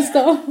Pitbull and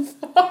stuff.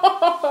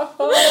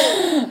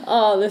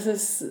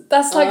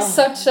 That's like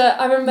such a...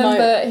 I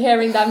remember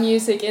hearing that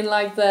music in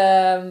like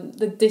the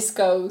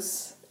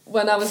discos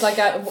when I was like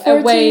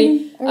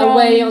away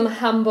on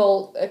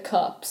handball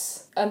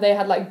cups, and they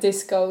had like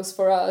discos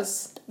for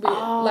us.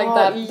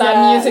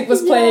 That music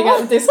was playing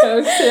at the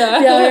discos.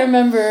 Yeah, I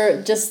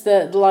remember just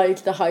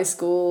the high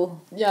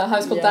school. Yeah,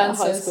 high school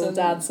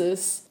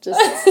dances. Just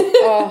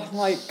oh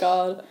my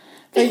god.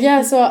 But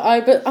yeah, so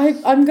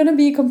I'm gonna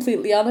be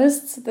completely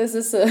honest. This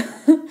is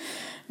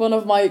one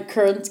of my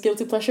current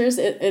guilty pleasures.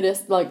 It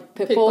is like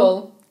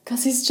Pitbull.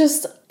 Because he's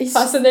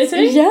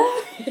fascinating. Yeah.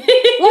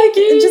 Like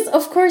just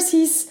of course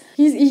he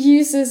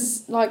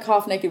uses like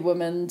half naked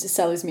women to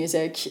sell his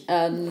music,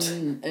 and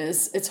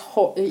it's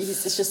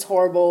just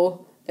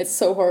horrible. It's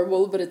so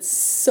horrible, but it's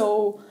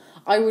so...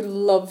 I would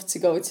love to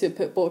go to a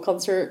Pitbull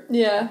concert.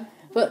 Yeah.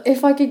 But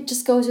if I could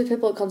just go to a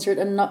Pitbull concert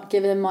and not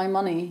give him my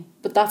money,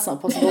 but that's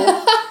not possible.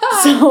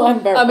 So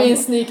I'm very...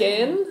 sneak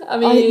in.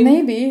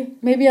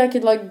 Maybe I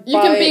could like You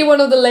can be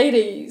one of the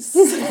ladies.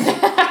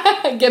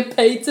 Get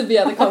paid to be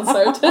at the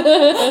concert.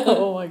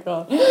 Oh my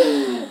god.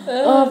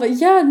 But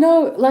yeah,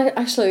 no, like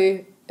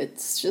actually,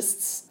 it's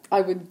just...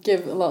 I would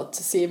give a lot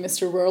to see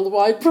Mr.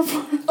 Worldwide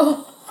perform.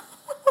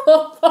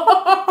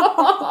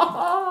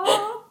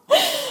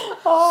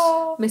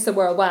 Mr.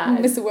 Worldwide.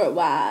 Mr.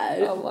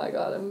 Worldwide. Oh my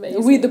god,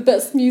 amazing. We the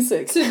best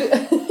music. To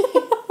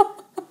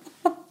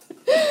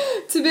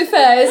be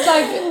fair, it's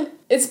like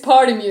it's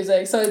party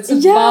music, so it's a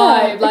Yeah,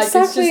 vibe. Like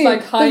exactly. it's just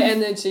like high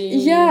energy.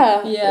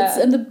 Yeah. Yeah.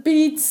 And the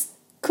beats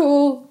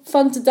cool,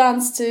 fun to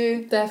dance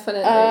to.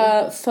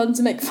 Definitely. Fun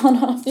to make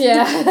fun of.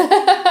 Yeah.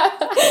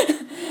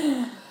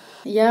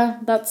 Yeah,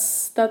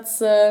 that's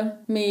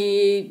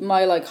me,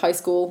 my like high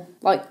school,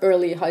 like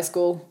early high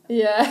school.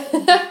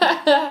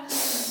 Yeah.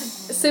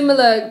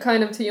 Similar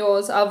kind of to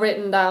yours, I've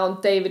written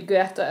down David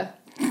Guetta.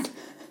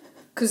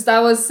 Because that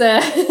was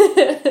that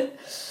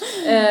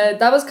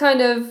was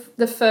kind of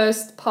the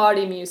first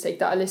party music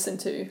that I listened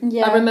to.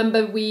 Yeah. I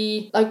remember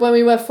when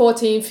we were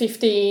 14,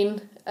 15,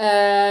 me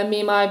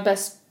and my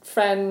best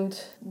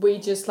friend, we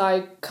just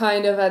like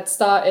kind of had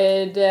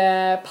started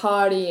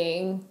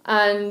partying,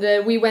 and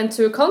we went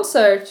to a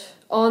concert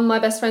on my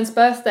best friend's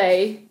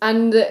birthday,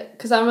 and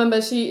because I remember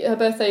her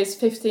birthday is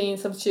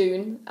 15th of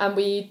June,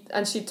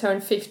 and she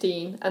turned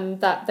 15, and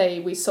that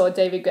day we saw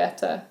David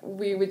Guetta.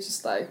 We were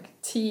just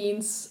like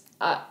teens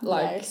at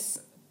like Nice.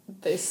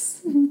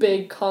 this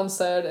big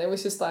concert. It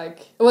was just like,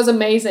 it was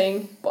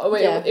amazing, but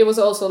it was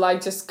also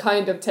like just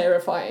kind of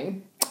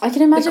terrifying. I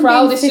can imagine the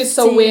crowd being is just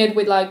so weird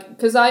with like,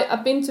 because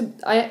at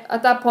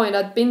that point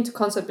I'd been to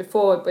concert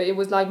before, but it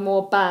was like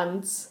more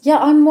bands. Yeah,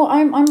 I'm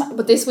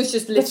But this was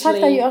just literally the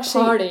fact that you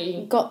actually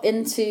party. got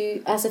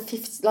into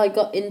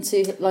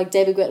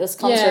David Guetta's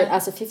concert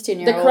as a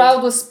 15-year-old. The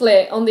crowd was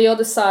split. On the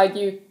other side,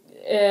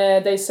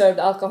 they served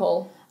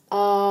alcohol.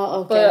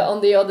 Okay. But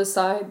on the other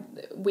side,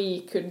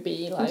 we could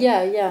be like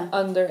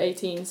under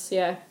 18s.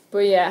 Yeah, but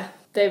yeah.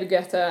 David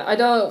Guetta. I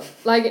don't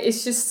like.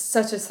 It's just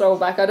such a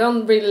throwback. I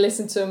don't really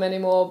listen to him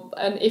anymore,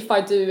 and if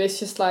I do, it's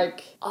just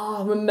like,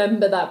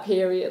 remember that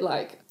period.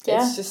 Like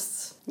it's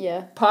just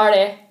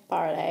party.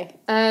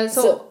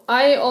 So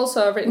I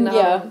also have written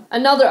down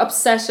another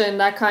obsession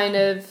that kind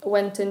of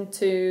went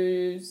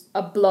into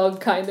a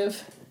blog, kind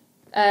of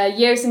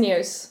years and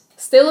years.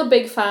 Still a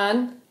big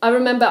fan. I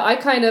remember I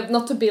kind of,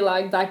 not to be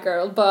like that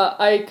girl,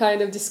 but I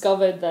kind of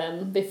discovered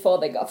them before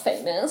they got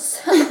famous.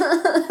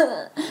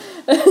 But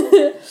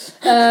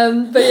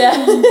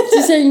yeah.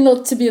 She's saying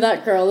not to be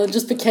that girl and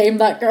just became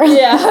that girl.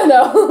 Yeah, I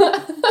know.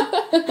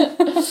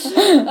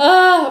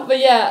 But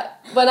yeah,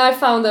 when I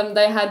found them,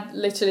 they had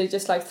literally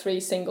just like 3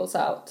 singles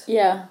out.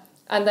 Yeah.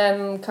 And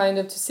then kind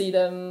of to see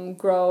them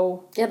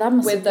grow. Yeah, that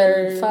must have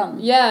been fun.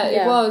 Yeah,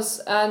 it was.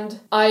 And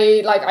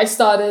I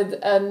started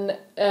an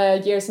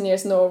Years and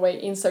Years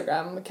Norway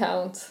Instagram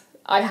account.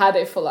 I had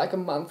it for like a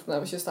month, and I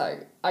was just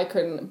like, I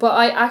couldn't. But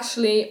I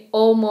actually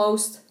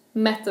almost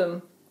met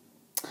them.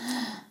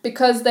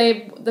 Because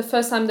the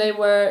first time they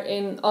were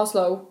in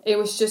Oslo, it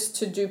was just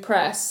to do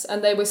press,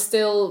 and they were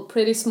still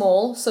pretty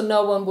small, so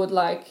no one would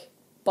like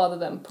bother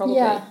them, probably.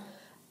 Yeah.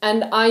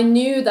 And I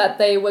knew that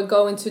they were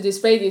going to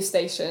this radio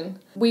station.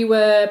 We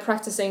were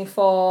practicing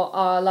for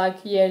our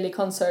like yearly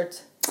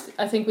concert.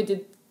 I think we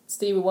did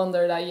Stevie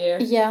Wonder that year.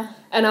 Yeah.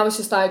 And I was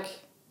just like,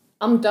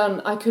 I'm done.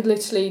 I could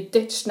literally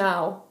ditch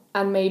now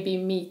and maybe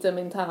meet them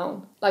in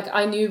town. Like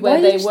I knew where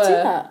they were. Why did you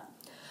do that?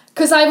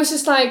 Because I was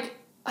just like,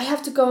 I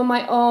have to go on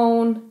my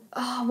own.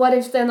 Oh, what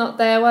if they're not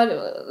there?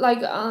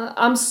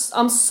 I'm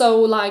so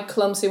like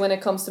clumsy when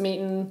it comes to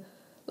meeting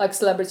like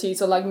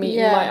celebrities or like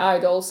meeting my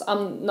idols.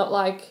 I'm not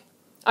like.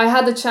 I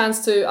had the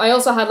chance to. I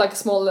also had like a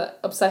small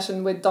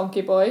obsession with Donkey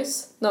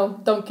Boys.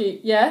 No,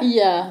 Donkey. Yeah.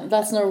 Yeah,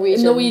 that's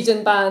Norwegian.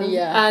 Norwegian band.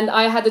 Yeah. And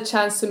I had the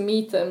chance to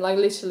meet them. Like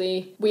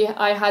literally,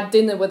 I had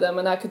dinner with them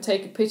and I could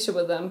take a picture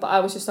with them. But I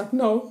was just like,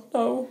 no.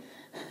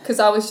 Because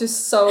I was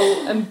just so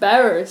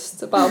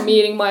embarrassed about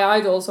meeting my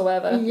idols or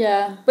whatever.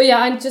 Yeah. But yeah,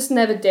 I just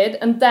never did.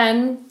 And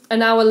then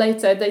an hour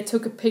later, they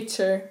took a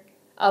picture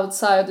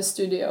outside the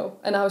studio.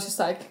 And I was just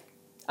like,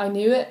 I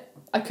knew it.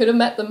 I could have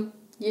met them.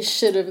 You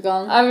should have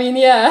gone. I mean,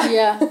 yeah.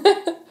 Yeah.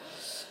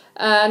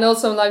 And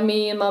also, like,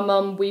 me and my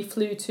mum, we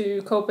flew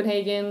to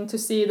Copenhagen to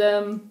see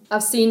them.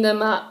 I've seen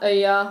them at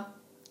Øya.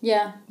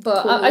 Yeah.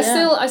 But cool, I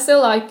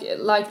still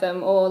like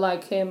them or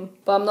like him.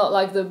 But I'm not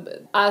like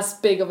as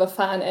big of a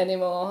fan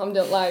anymore. I'm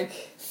not like,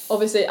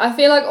 obviously, I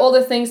feel like all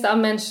the things that I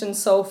mentioned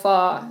so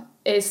far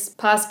is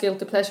past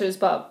guilty pleasures,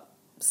 but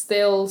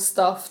still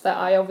stuff that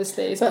I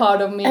obviously is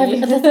part of me.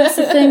 That's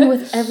the thing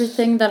with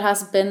everything that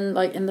has been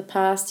like in the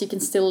past. You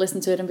can still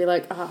listen to it and be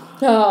like,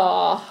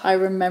 I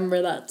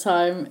remember that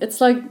time.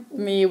 It's like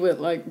me with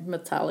like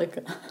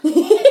Metallica.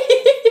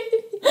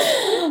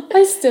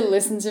 I still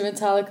listen to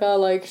Metallica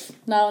like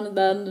now and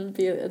then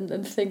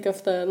and think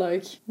of the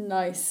like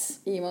nice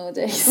emo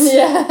days.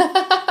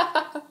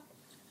 Yeah.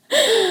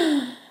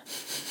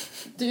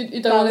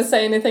 You don't want to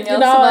say anything else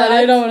about it?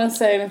 I don't want to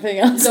say anything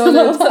else. You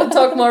don't want to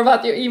talk more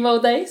about your emo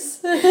days?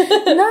 No,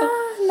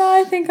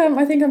 I think I'm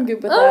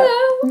good with that.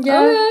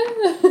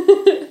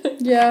 Yeah.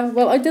 Yeah,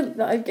 well, I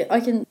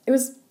can. It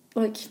was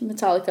like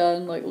Metallica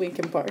and like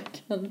Linkin Park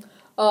and.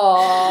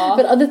 Aww.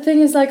 But the thing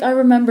is, like, I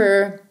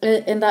remember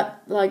in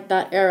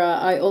that era,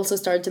 I also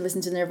started to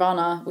listen to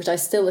Nirvana, which I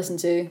still listen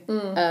to.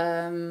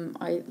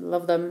 I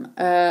love them.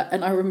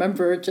 And I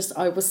remember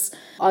I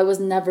was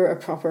never a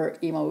proper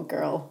emo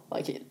girl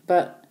like it,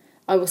 but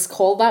I was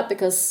called that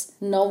because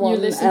no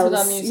one else.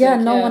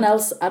 No one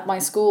else at my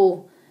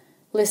school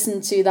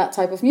listen to that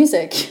type of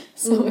music.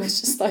 So it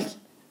was just like,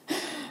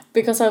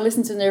 because I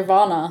listened to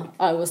Nirvana,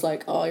 I was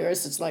like, oh, you're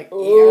such like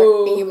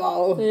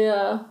emo.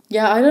 Yeah.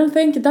 Yeah, I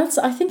think that's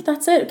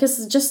it.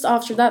 Because just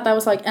after that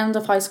was like end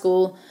of high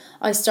school.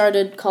 I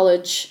started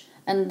college,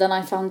 and then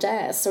I found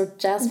jazz, or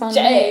jazz found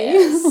me.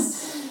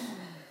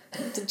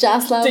 The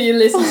jazz love. Do you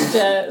listen to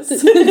jazz? Do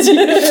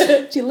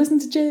you listen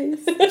to jazz?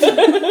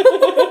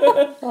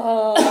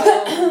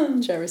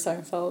 Jerry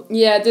Seinfeld.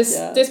 Yeah, this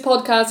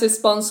podcast is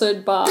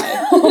sponsored by.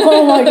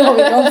 Oh my god,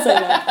 we don't say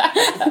that.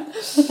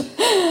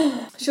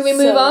 Should we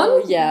move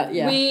on? Yeah.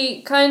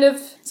 We kind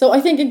of. So I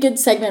think a good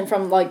segment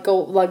from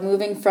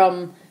moving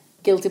from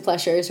guilty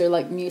pleasures or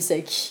like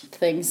music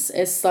things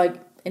is like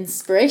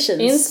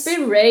inspiration. I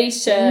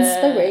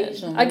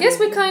guess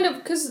we kind of,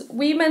 because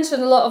we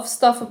mentioned a lot of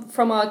stuff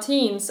from our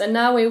teens, and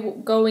now we're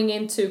going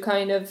into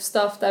kind of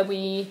stuff that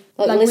we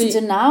listen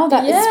to now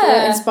that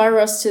inspire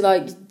us to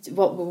like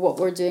what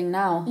we're doing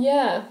now.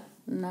 Yeah.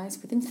 Nice.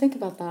 We didn't think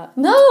about that.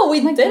 No,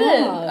 we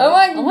didn't. God.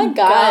 Oh my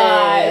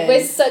god.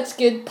 We're such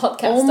good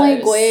podcasters. Oh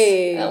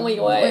my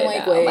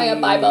god. Oh my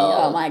Bible.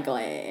 Oh my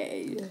god.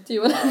 Do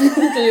you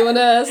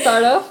wanna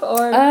start off,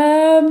 or?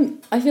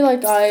 I feel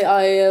like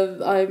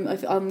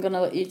I'm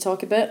gonna let you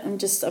talk a bit. I'm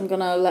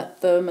gonna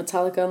let the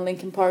Metallica and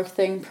Linkin Park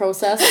thing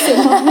process in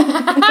my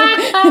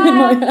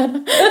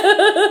head.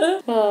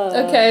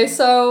 Okay,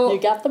 so you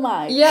got the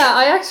mic. Yeah,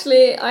 I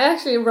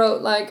actually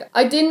wrote like,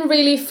 I didn't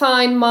really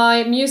find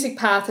my music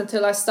path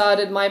until I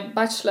started my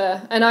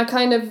bachelor, and I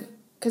kind of.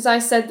 Because I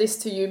said this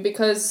to you,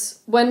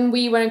 because when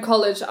we were in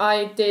college,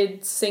 I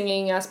did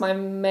singing as my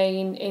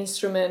main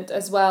instrument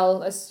as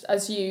well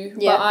as you.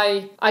 Yeah. But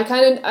I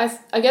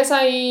guess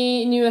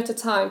I knew at the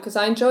time, because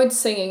I enjoyed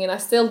singing and I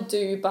still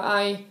do, but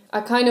I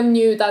kind of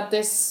knew that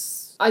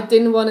I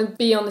didn't want to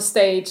be on the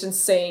stage and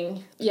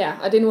sing. Yeah,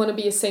 I didn't want to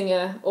be a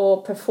singer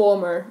or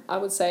performer, I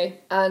would say.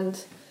 And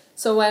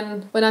so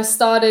when I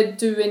started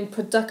doing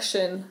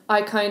production,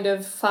 I kind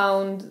of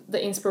found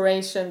the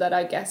inspiration that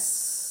I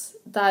guess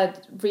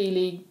that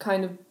really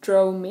kind of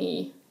drove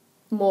me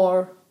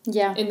more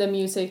in the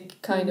music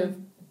kind of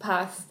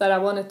path that I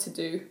wanted to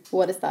do.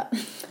 What is that?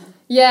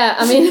 Yeah,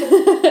 I mean,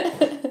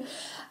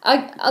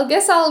 I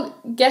guess I'll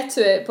get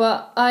to it,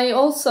 but I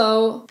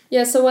also,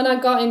 so when I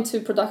got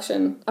into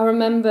production, I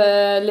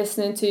remember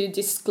listening to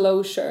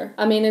Disclosure.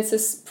 I mean, it's a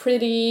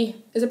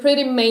pretty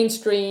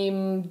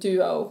mainstream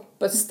duo,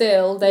 but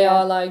still they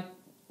are like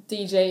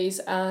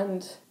DJs,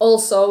 and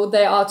also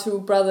they are two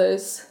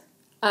brothers.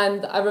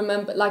 And I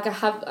remember, like,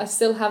 I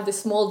still have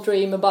this small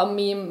dream about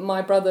me and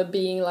my brother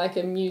being like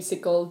a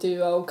musical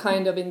duo,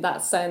 kind of in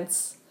that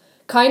sense.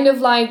 Kind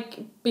of like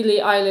Billie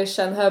Eilish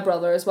and her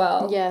brother as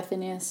well. Yeah,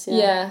 Phineas.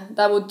 Yeah,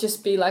 that would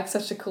just be like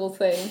such a cool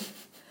thing.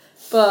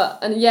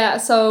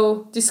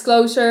 So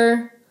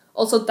Disclosure,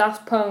 also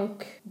Daft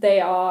Punk, they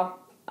are,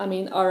 I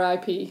mean,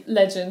 R.I.P.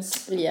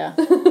 legends. Yeah.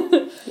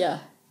 Yeah.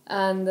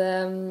 And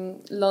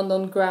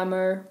London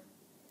Grammar,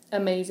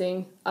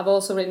 amazing. I've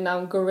also written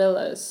down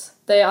Gorillaz.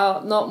 They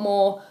are not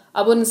more,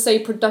 I wouldn't say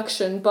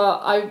production,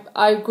 but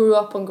I grew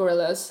up on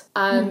Gorillaz,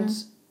 and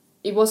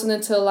it wasn't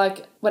until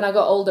like when I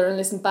got older and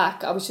listened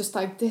back, I was just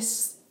like,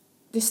 this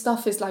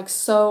stuff is like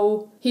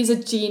so, he's a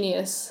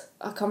genius.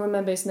 I can't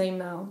remember his name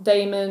now.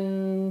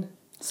 Damon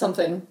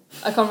something.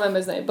 I can't remember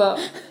his name, but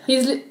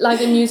he's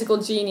like a musical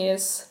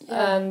genius,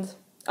 and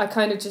I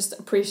kind of just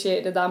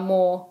appreciated that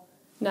more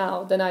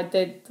now than I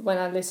did when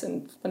I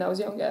listened when I was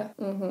younger.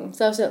 Mm-hmm.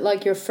 So was it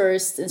like your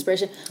first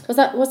inspiration? Was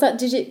that?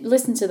 Did you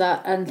listen to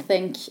that and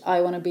think,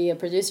 I want to be a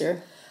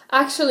producer?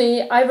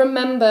 Actually, I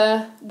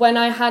remember when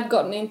I had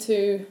gotten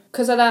into,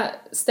 because at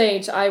that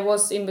stage I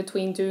was in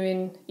between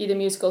doing either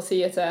musical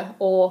theatre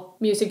or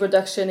music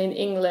production in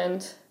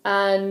England,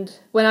 and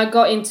when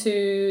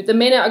the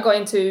minute I got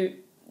into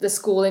the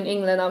school in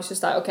England, I was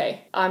just like,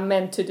 okay, I'm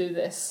meant to do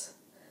this.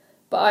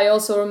 But I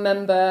also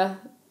remember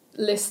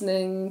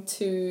listening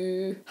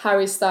to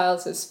Harry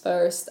Styles'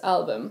 first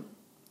album,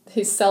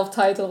 his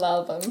self-titled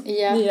album.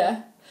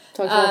 Yeah.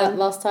 Talked about that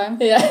last time.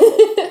 Yeah.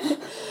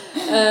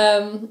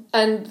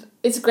 And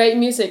it's great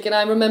music, and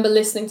I remember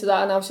listening to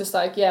that and I was just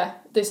like, yeah,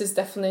 this is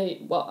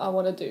definitely what I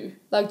want to do.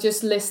 Like,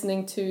 just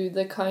listening to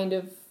the kind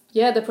of,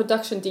 the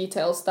production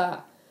details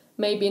that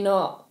maybe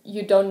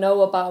you don't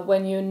know about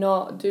when you're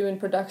not doing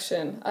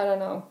production. I don't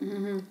know.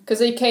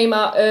 Because it came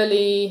out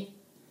early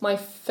my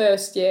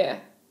first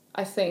year,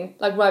 I think,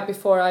 like right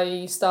before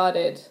I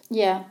started.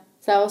 Yeah,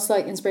 so that was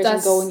like inspiration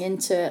going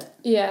into it.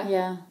 Yeah.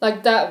 Yeah.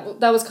 Like that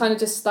was kind of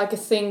just like a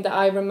thing that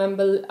I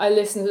remember. I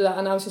listened to that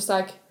and I was just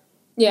like,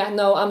 yeah,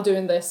 no, I'm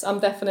doing this. I'm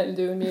definitely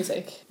doing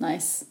music.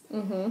 Nice.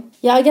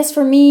 Yeah, I guess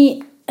for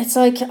me, it's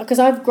like, because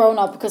I've grown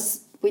up,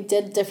 because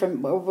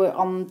we're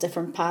on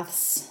different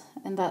paths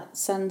in that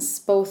sense,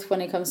 both when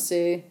it comes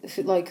to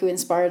like who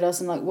inspired us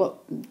and like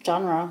what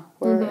genre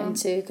we're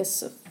into.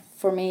 Because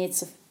for me,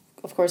 it's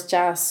of course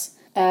jazz.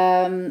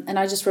 And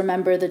I just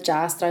remember the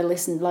jazz that I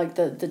listened, like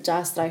the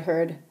jazz that I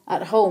heard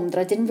at home that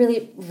I didn't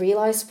really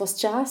realize was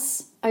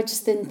jazz. I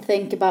just didn't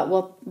think about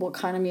what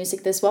kind of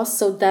music this was.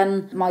 So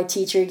then my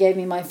teacher gave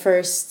me my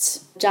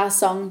first jazz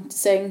song to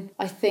sing.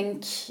 I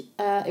think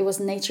it was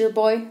Nature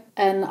Boy.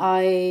 And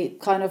I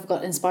kind of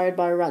got inspired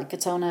by Radka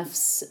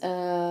Tonev's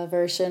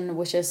version,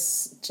 which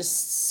is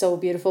just so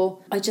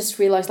beautiful. I just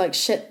realized like,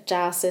 shit,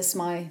 jazz is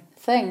my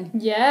thing.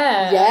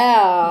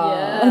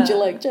 Yeah. And you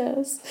like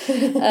jazz.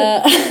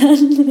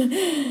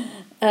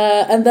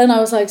 And then I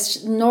was like,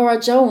 Nora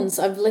Jones.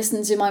 I've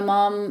listened to my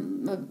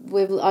mom.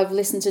 I've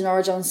listened to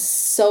Nora Jones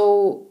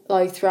so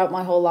like throughout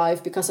my whole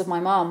life because of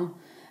my mom,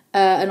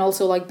 and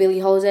also like Billie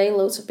Holiday,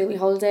 loads of Billie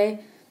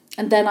Holiday.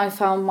 And then I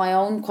found my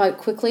own quite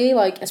quickly,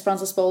 like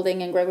Esperanza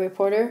Spalding and Gregory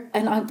Porter,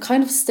 and I'm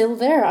kind of still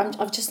there.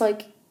 I'm just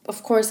like,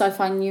 of course I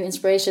find new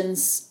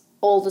inspirations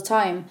all the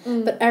time,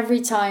 but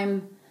every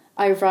time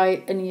I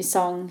write a new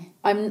song,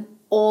 I'm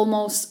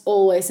almost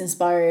always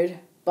inspired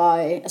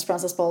by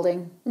Esperanza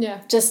Spalding.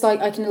 Yeah. Just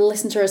like I can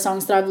listen to her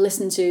songs that I've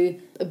listened to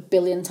a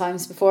billion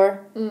times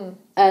before,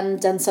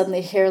 and then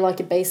suddenly hear like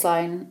a bass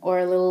line or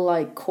a little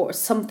like chorus,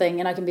 something,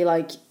 and I can be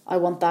like, I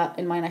want that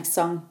in my next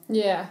song.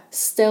 Yeah.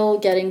 Still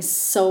getting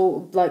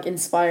so like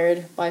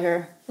inspired by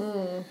her.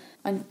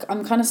 I'm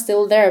kind of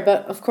still there,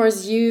 but of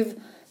course you've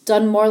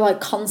done more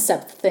like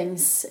concept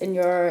things in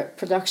your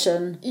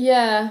production.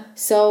 Yeah.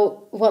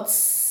 So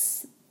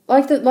what's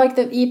like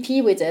the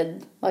EP we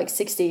did, like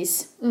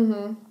 60s.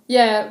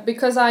 Yeah,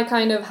 because I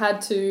kind of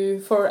had to,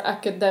 for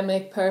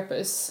academic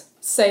purpose,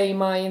 say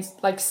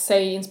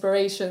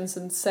inspirations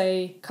and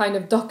say kind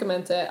of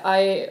document it.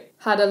 I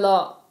had a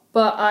lot,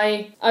 but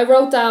I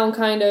wrote down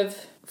kind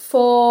of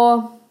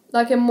for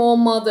like a more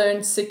modern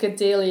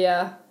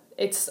psychedelia.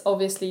 It's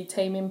obviously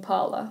Tame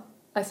Impala.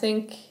 I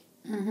think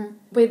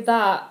with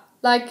that,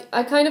 like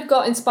I kind of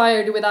got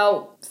inspired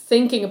without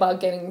thinking about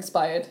getting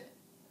inspired.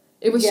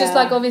 It was just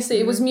like, obviously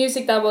it was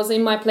music that was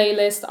in my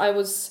playlist. I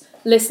was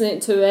listening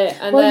to it,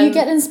 and well, then you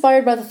get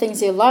inspired by the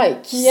things you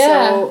like.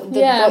 Yeah, so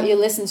what you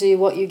listen to,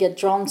 what you get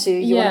drawn to,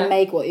 you want to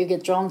make what you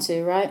get drawn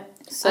to, right?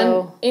 So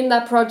and in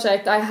that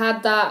project I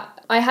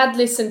had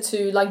listened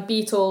to like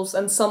Beatles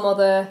and some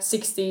other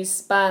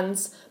 60s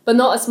bands, but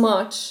not as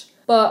much.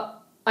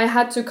 But I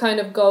had to kind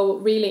of go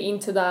really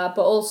into that,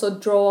 but also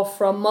draw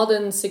from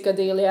modern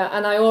psychedelia,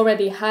 and I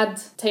already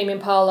had Tame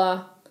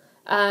Impala,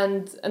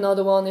 and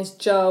another one is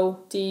Joe,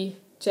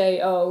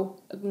 DJO,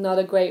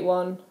 another great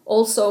one.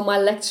 Also, my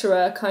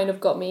lecturer kind of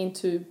got me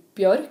into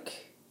Björk.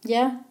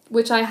 Yeah.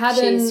 Which I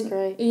hadn't... She's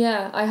great.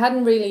 Yeah, I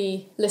hadn't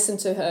really listened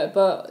to her,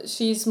 but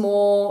she's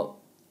more...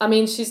 I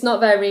mean, she's not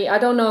very... I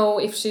don't know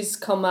if she's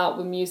come out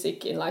with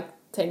music in like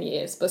 10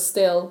 years, but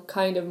still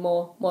kind of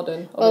more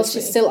modern, obviously. Well,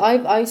 she's still...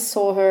 I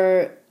saw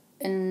her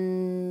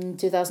in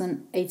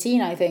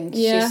 2018, I think.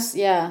 Yeah.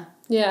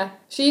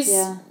 She's...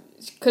 Yeah.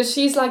 Because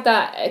she's like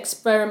that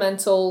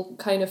experimental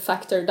kind of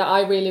factor that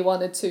I really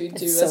wanted to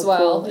do as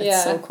well. Cool.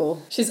 It's so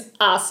cool. She's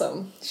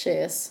awesome. She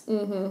is.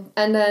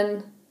 And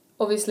then,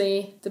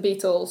 obviously, the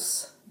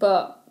Beatles.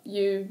 But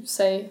you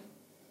say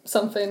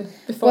something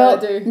before I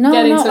do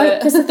get into it.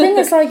 Because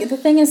the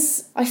thing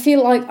is, I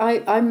feel like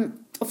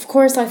I'm... Of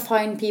course, I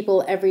find people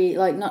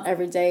not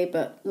every day,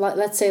 but like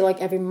let's say like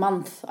every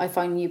month, I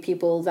find new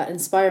people that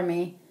inspire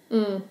me.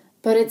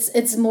 But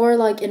it's more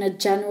like in a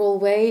general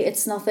way.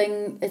 It's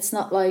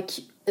not like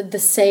the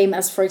same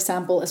as, for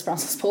example,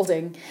 Esperanza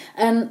Spalding.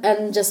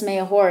 And just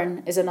Maya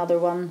Horn is another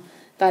one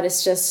that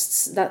is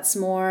just, that's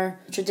more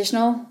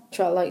traditional,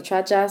 like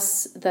trad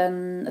jazz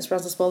than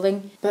Esperanza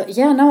Spalding. But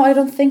yeah, no, I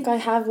don't think I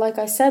have, like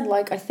I said,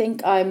 like I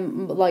think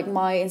I'm, like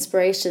my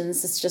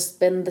inspirations has just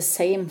been the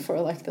same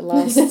for like the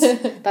last,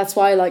 that's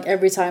why like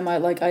every time I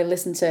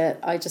listen to it,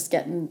 I just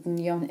get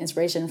new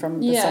inspiration from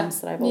the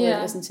songs that I've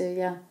already listened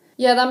to,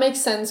 Yeah, that makes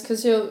sense,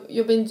 because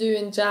you've been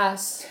doing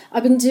jazz.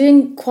 I've been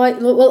doing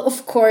quite... Well,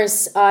 of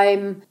course,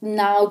 I'm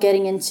now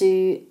getting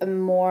into a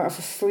more of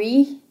a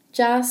free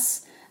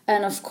jazz.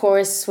 And of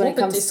course, when it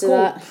comes to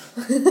that...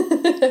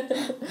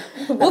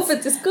 Whoop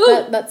it is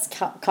good. That's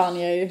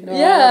Kanye. No,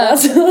 yeah.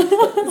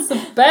 It's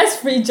the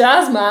best free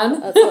jazz, man.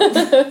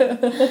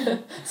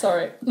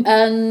 Sorry.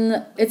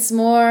 And it's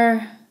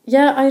more...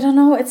 Yeah, I don't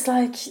know. It's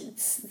like...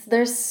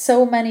 there's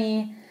so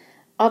many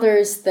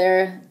others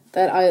there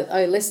that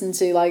I listen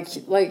to,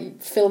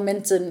 like Phil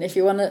Minton. If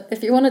you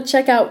wanna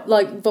check out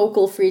like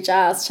vocal free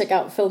jazz, check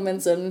out Phil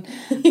Minton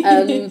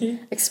and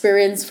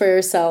experience for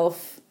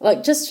yourself.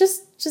 Like just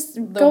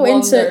go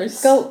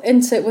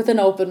into it with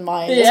an open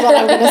mind. That's what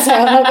I'm gonna say.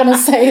 I'm not gonna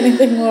say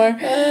anything more.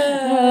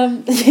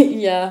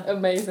 Yeah.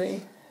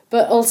 Amazing.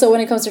 But also when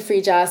it comes to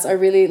free jazz, I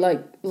really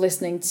like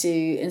listening to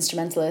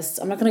instrumentalists.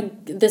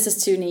 This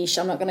is too niche,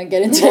 I'm not going to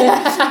get into it.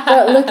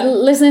 But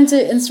listening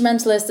to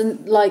instrumentalists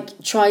and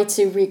like try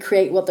to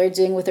recreate what they're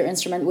doing with their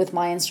instrument, with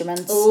my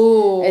instruments.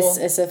 Ooh.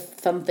 It's a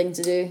fun thing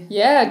to do.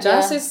 Yeah,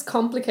 jazz is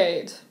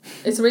complicated.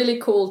 It's really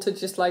cool to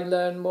just like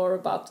learn more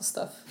about the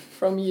stuff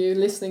from you,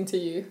 listening to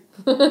you.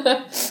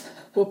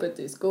 Whoop it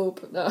is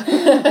scoop. No.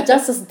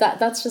 That's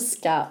just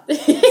scat. So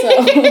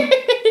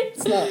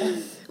it's not...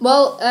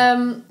 Well,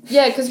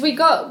 yeah, because we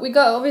got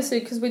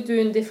obviously, because we're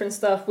doing different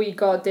stuff, we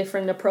got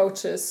different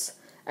approaches,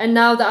 And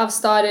now that I've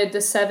started the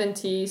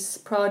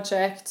 70s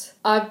project,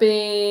 I've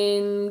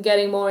been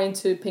getting more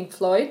into Pink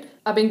Floyd.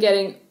 I've been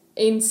getting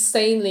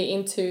insanely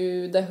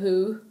into The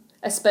Who,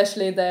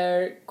 especially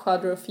their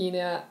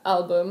Quadrophenia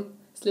album.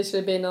 It's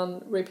literally been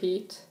on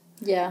repeat.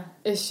 Yeah.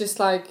 It's just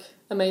like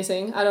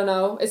amazing. I don't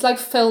know. It's like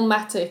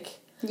filmatic.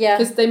 Yeah.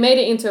 Because they made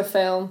it into a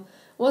film.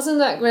 Wasn't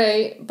that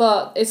great,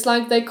 but it's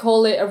like they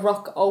call it a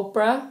rock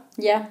opera.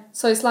 Yeah.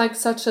 So it's like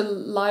such a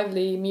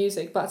lively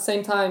music, but at the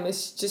same time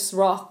it's just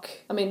rock.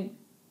 I mean,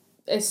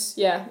 it's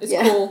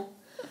cool.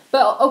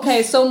 But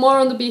okay, so more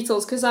on the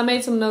Beatles, because I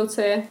made some notes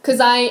here.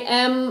 Because I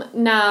am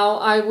now,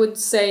 I would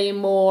say,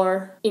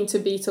 more into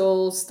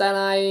Beatles than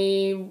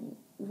I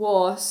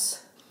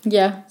was.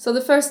 Yeah. So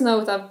the first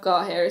note I've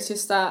got here is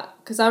just that,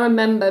 because I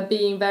remember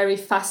being very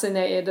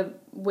fascinated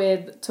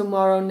with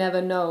Tomorrow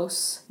Never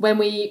Knows.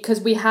 Because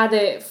we had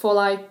it for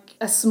like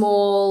a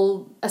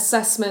small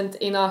assessment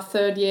in our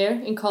third year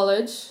in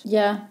college.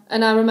 Yeah.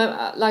 And I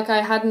remember, like,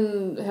 I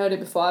hadn't heard it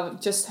before. I've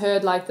just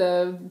heard like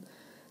the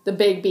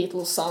big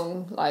Beatles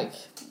song, like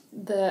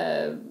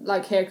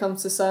Here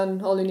Comes the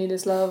Sun, All You Need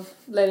Is Love,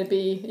 Let It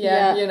Be,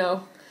 you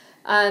know.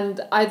 And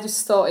I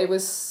just thought it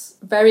was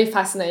very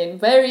fascinating,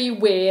 very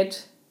weird,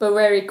 but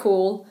very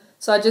cool.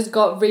 So I just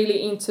got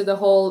really into the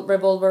whole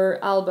Revolver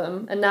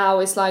album, and now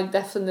it's like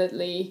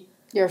definitely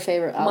your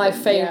favorite album. My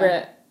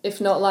favorite, if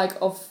not like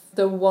of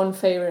the one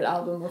favorite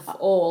album of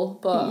all.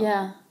 But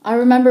yeah, I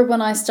remember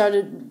when I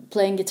started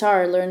playing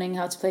guitar, learning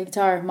how to play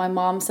guitar, my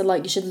mom said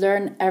like you should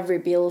learn every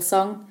Beatles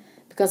song.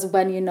 Because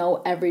when you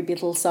know every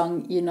Beatles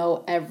song, you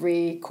know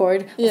every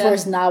chord. Of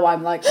course, now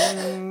I'm like...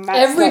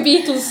 every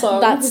Beatles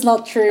song? That's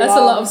not true, That's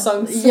Mom. a lot of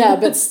songs. Yeah,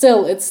 but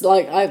still, it's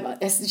like...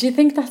 do you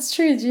think that's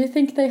true? Do you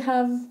think they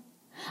have...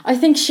 I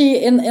think she,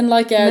 in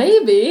like a...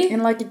 Maybe.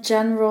 In like a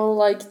general,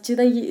 like... Do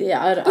they...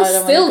 Yeah, I don't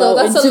still, though,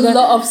 that's a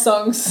lot of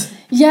songs.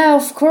 Yeah,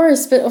 of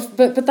course.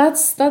 But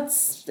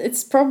that's...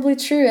 It's probably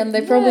true. And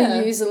they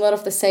probably use a lot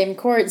of the same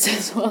chords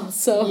as well,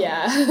 so...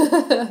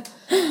 Yeah.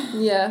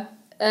 Yeah.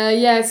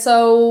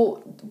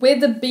 So with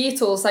the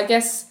Beatles, I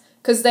guess,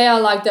 because they are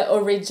like the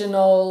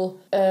original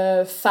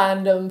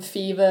fandom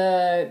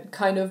fever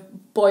kind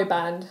of boy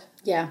band.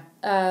 Yeah.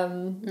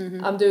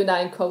 I'm doing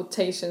that in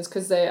quotations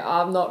because they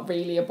are not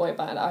really a boy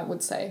band, I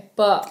would say.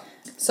 But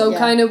so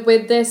kind of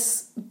with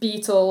this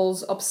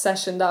Beatles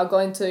obsession that I got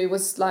into, it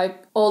was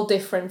like all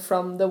different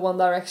from the One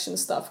Direction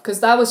stuff.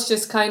 Because that was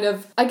just kind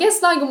of, I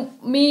guess,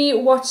 like me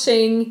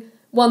watching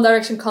One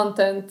Direction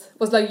content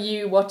was like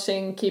you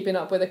watching Keeping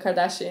Up with the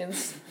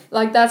Kardashians.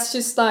 Like, that's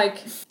just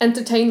like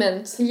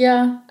entertainment.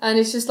 Yeah. And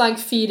it's just like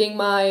feeding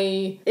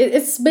my...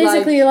 It's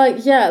basically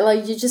like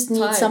you just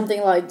need time.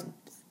 something like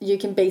you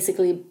can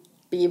basically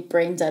be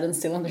brain dead and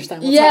still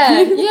understand what's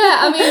happening. Yeah,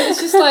 I mean, it's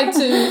just like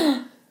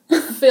to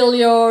fill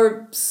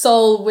your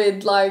soul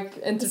with like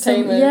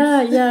entertainment.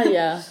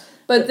 Yeah.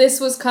 But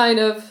this was kind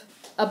of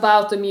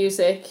about the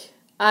music.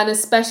 And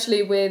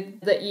especially with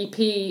the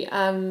EP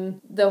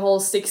and the whole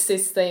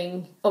 60s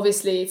thing,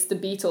 obviously it's the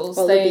Beatles.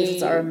 Well, the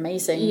Beatles are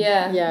amazing.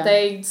 Yeah,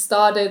 they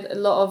started a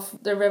lot of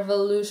the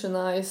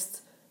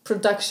revolutionized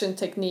production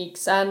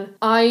techniques. And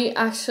I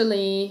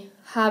actually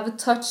have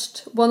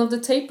touched one of the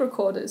tape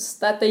recorders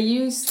that they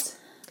used.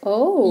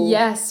 Oh.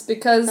 Yes,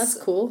 because... That's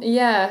cool.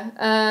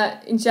 Yeah,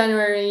 in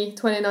January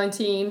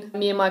 2019,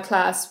 me and my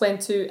class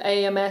went to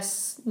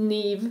AMS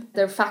Neve,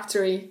 their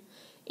factory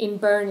in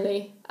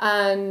Burnley.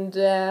 And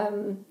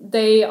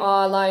they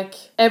are like,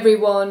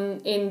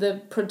 everyone in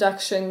the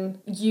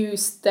production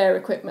used their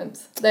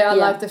equipment. They are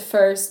like the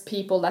first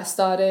people that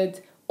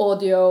started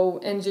audio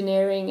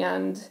engineering,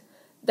 and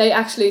I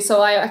actually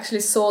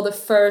saw the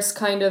first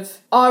kind of,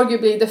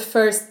 arguably the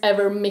first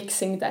ever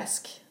mixing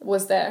desk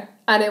was there.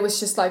 And it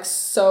was just like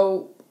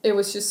it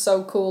was just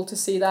so cool to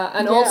see that.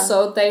 And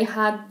also they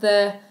had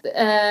the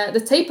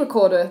tape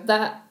recorder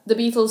that the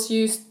Beatles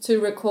used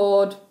to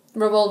record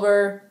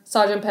Revolver,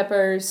 Sgt.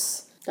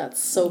 Pepper's,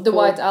 that's so the cool.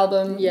 White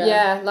Album.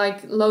 Yeah,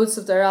 like loads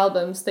of their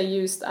albums they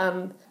used,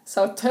 and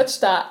so I touched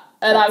that,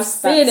 and I've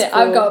seen it.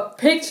 Cool. I've got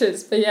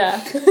pictures, but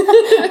yeah.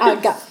 I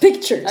got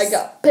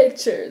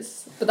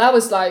pictures. But that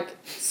was like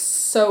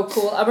so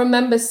cool. I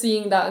remember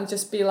seeing that and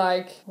just be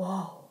like,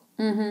 whoa.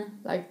 Mm-hmm.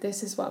 Like,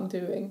 this is what I'm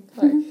doing.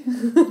 Like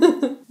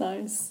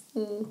nice.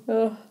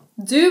 Oh.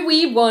 Do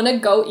we want to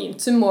go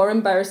into more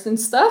embarrassing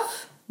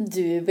stuff?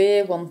 Do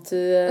we want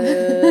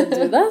to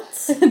do that?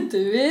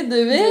 Do we?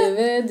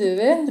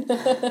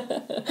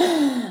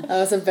 That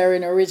was a very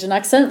Norwegian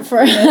accent for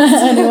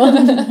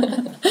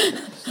anyone.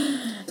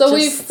 So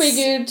we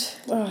figured...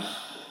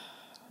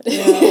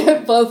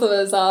 both of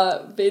us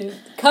have been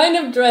kind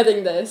of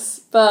dreading this,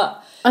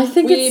 but I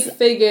think we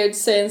figured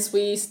since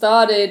we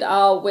started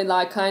out with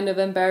like kind of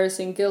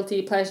embarrassing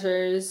guilty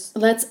pleasures,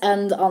 let's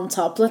end on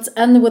top. Let's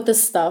end with the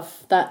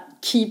stuff that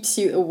keeps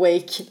you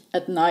awake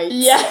at night.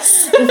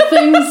 Yes. The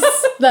things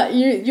that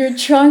you're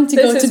trying to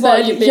go to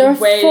bed, you're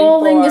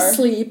falling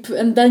asleep,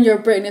 and then your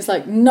brain is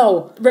like,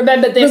 no.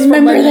 Remember this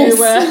from when you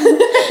were...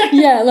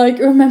 Yeah, like,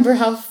 remember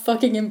how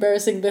fucking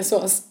embarrassing this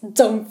was.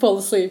 Don't fall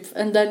asleep.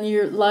 And then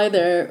you lie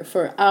there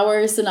for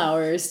hours and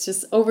hours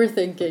just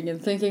overthinking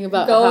and thinking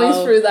about going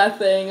through that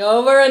thing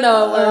over and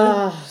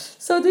over.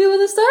 So do you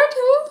want to start?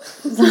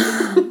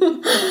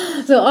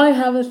 So I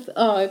have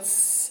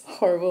it's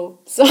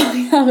horrible. So I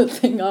have a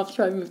thing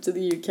after I moved to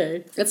the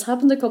UK. It's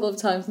happened a couple of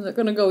times. I'm not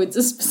going to go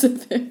into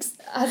specifics.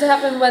 Has it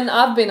happened when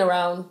I've been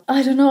around?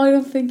 I don't know. I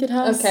don't think it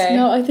has. Okay.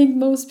 No, I think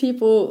most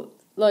people...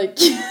 Like,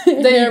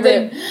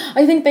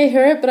 I think they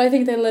hear it, but I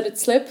think they let it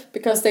slip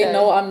because they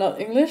know I'm not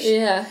English.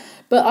 Yeah.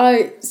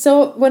 But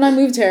so when I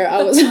moved here,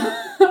 I was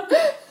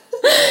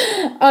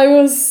I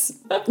was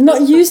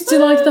not used to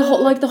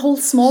the whole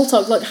small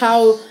talk, like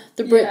how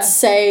the Brits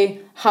say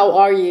 "How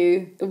are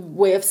you?" the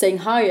way of saying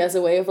hi as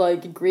a way of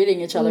like greeting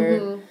each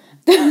other.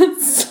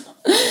 So,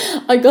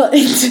 I got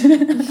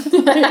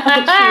into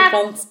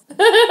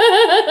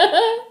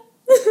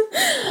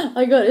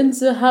I got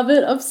into the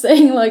habit of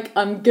saying like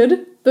I'm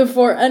good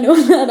before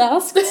anyone had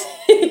asked.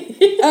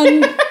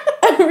 And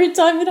every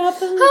time it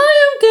happened, hi,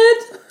 I'm good.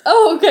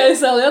 Oh, okay,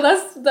 Selja,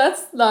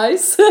 that's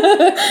nice.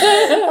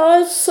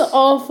 Oh, it's so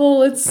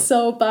awful. It's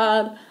so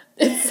bad.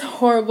 It's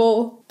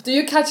horrible. Do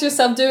you catch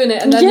yourself doing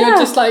it and then you're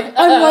just like...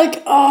 I'm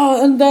like,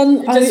 and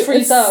then you just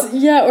freeze up.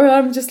 Yeah, or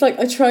I'm just like,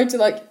 I try to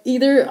like,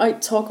 either I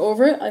talk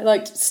over it, I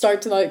like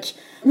start to like...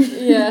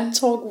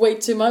 talk way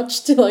too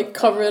much to like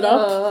cover it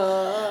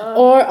up,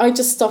 or I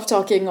just stop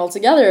talking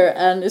altogether,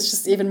 and it's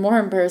just even more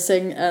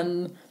embarrassing.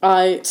 And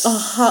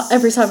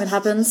every time it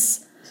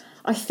happens,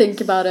 I think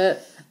about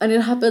it, and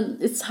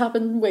it's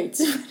happened way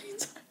too many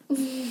times.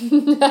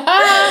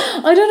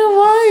 I don't know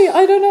why.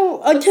 I don't know.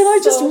 Can I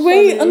just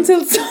wait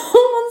until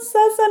someone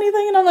says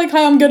anything and I'm like,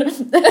 hi, I'm good.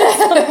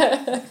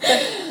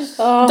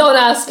 Don't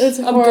ask. It's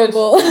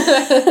horrible.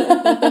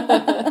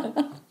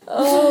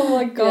 Oh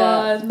my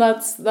god.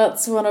 Yeah,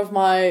 that's one of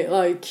my,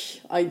 like,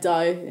 I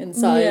die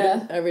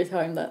inside every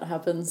time that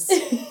happens.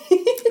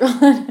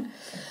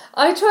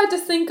 I tried to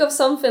think of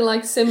something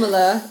like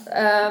similar,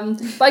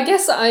 but I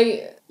guess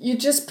you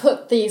just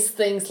put these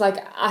things like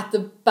at the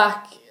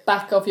back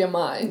of your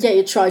mind. Yeah,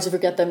 you try to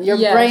forget them. Your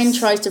brain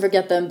tries to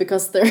forget them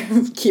because they're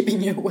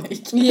keeping you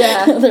awake.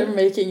 Yeah. They're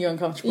making you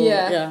uncomfortable.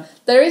 Yeah.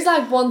 There is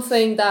like one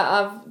thing that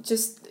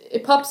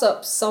it pops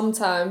up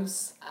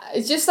sometimes.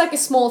 It's just like a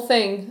small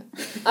thing.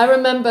 I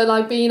remember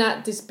like being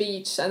at this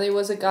beach and there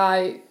was a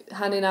guy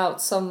handing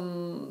out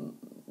some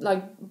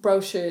like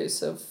brochures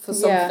for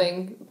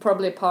something,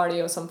 probably a party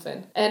or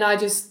something. And I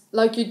just,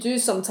 like you do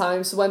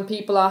sometimes when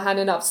people are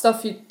handing out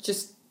stuff, you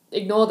just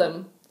ignore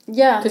them.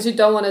 Yeah. Because you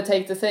don't want to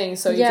take the thing,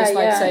 so you just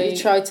like say... You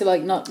try to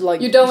like not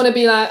like... You don't want to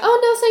be like, oh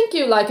no, thank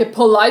you, like a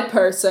polite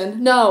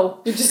person.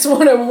 No, you just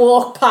want to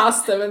walk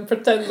past them and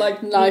pretend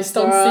like nice,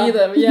 you don't Nora. see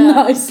them. Yeah.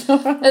 Nice,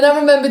 Nora. And I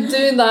remember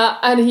doing that,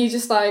 and he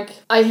just like...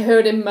 I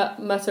heard him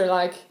mutter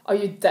like, are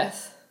you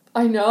deaf?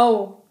 I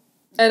know.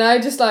 And I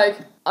just like...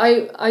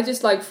 I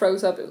just like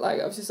froze up,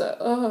 like I was just like,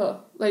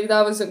 oh, like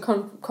that was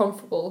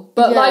uncomfortable.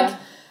 But like...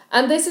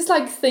 And this is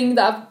like thing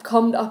that I've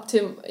come up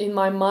to in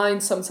my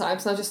mind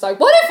sometimes. And I'm just like,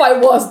 what if I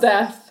was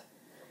deaf?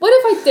 What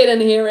if I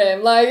didn't hear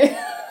him? Like,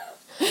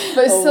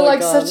 but it's still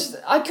like God.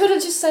 I could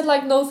have just said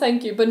like, no,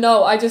 thank you. But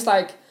no, I just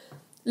like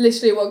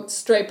literally walked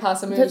straight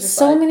past him. But just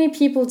so like, many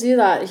people do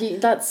that.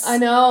 I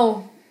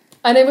know.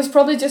 And it was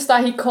probably just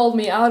that he called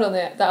me out on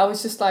it. That I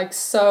was just like,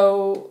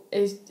 so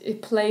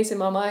it plays in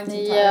my mind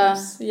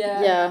sometimes.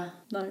 Yeah.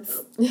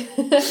 Nice.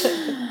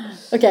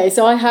 Okay,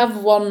 so I have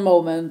one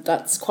moment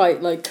that's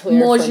quite like clear.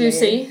 More for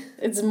juicy. Me.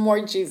 It's more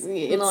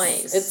juicy.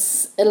 Nice.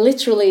 It's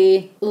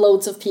literally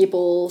loads of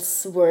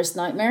people's worst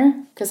nightmare,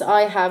 because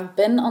I have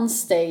been on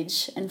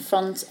stage in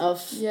front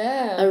of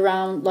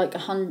around like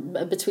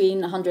between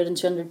 100 and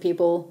 200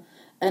 people,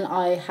 and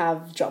I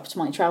have dropped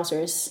my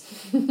trousers.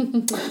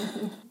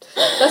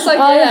 That's like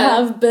I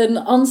have been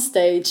on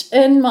stage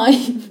in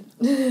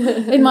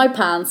my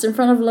pants in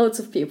front of loads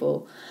of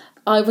people.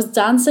 I was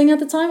dancing at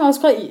the time. I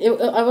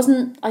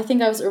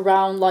think I was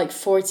around like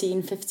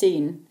 14,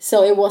 15.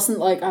 So it wasn't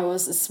like I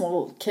was a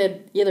small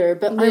kid either.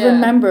 But I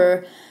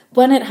remember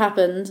when it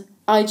happened,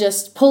 I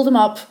just pulled them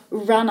up,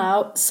 ran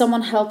out.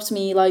 Someone helped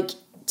me like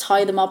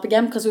tie them up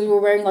again, because we were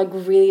wearing like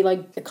really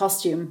like a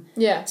costume.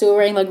 Yeah. So we were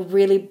wearing like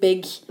really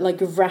big like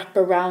wrap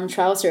around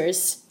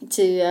trousers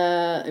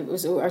I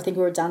think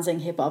we were dancing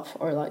hip hop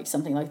or like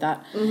something like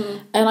that. Mm-hmm.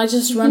 And I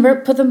just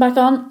remember put them back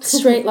on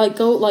straight, like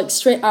go like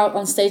straight out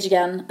on stage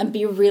again and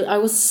be real. I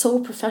was so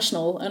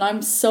professional, and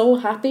I'm so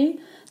happy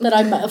that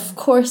of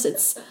course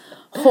it's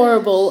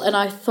horrible, and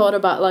I thought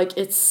about like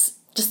it's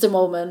just a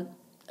moment.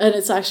 And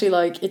it's actually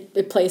like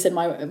it plays in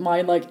my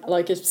mind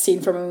like a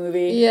scene from a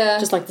movie. Yeah.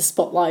 Just like the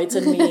spotlights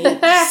and me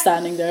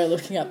standing there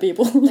looking at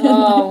people in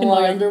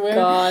my underwear.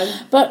 God.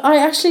 But I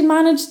actually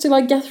managed to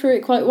like get through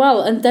it quite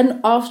well. And then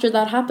after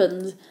that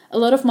happened, a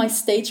lot of my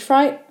stage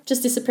fright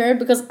just disappeared,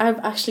 because I've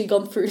actually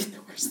gone through the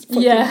worst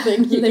fucking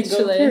thing you can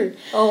go through.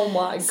 Oh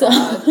my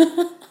god.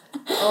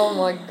 Oh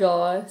my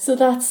god. So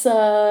that's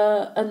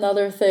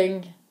another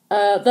thing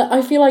that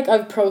I feel like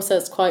I've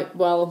processed quite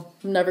well.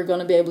 I'm never going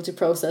to be able to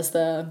process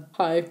the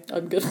 "hi,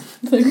 I'm good"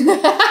 thing.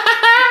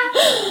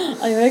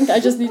 I think I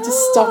just need to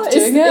stop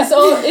doing it.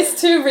 It's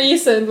too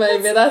recent,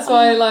 maybe. That's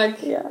why,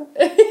 like... Yeah.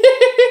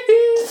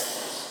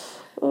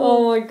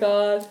 Oh my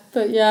god.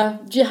 But yeah,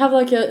 do you have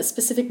like a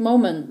specific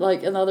moment,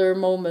 like another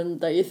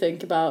moment that you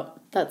think about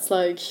that's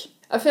like...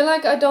 I feel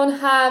like I don't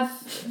have...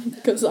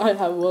 Because I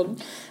have one,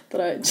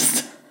 but I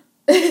just...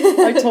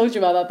 I told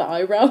you about that, the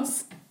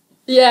eyebrows.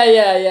 Yeah.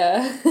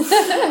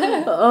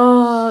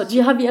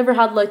 Have you ever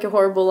had like a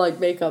horrible like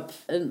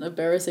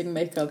embarrassing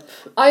makeup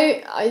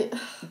I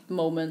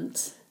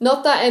moment?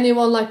 Not that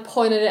anyone like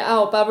pointed it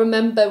out, but I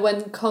remember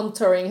when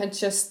contouring had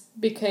just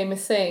became a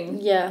thing.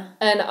 Yeah.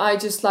 And I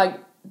just like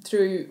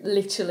drew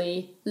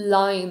literally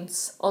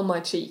lines on my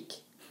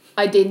cheek.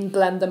 I didn't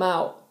blend them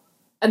out.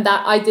 And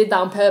that I did that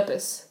on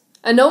purpose.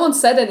 And no one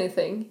said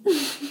anything.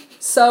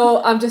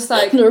 So I'm just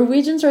like...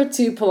 Norwegians are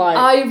too polite.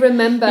 I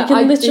remember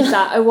I did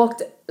that. I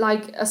walked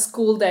like a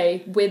school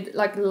day with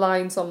like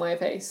lines on my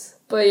face.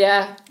 But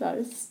yeah.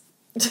 Nice.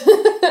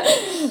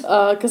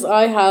 Because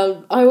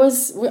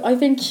I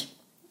think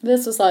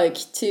this was like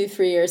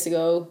 2-3 years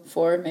ago,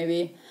 4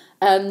 maybe.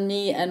 And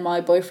me and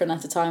my boyfriend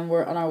at the time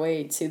were on our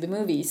way to the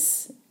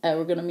movies.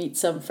 We're going to meet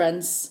some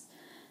friends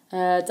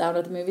down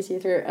at the movie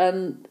theater.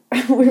 And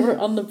we were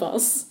on the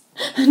bus.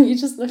 And he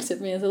just looked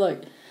at me and said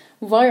like,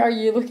 "Why are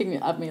you looking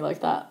at me like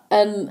that?"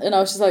 And I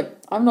was just like,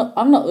 I'm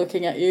not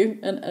looking at you,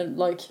 and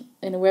like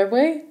in a weird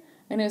way.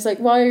 And he was like,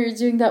 "Why are you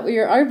doing that with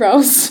your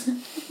eyebrows?"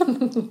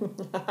 And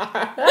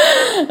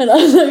I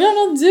was like, "I'm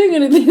not doing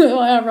anything with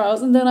my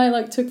eyebrows." And then I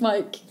like took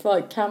my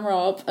like camera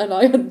up, and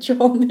I had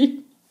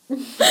drawn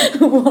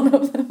one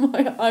of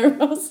my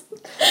eyebrows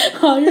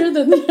higher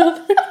than the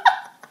other.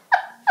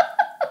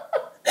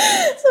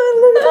 So it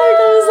looked like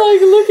I was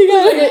like looking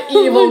at like an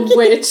evil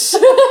witch.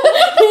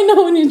 You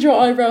know when you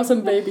draw eyebrows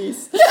on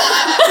babies.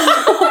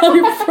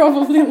 I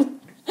probably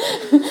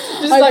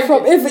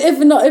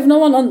if no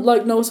one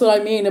like knows what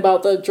I mean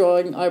about the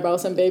drawing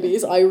eyebrows on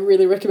babies, I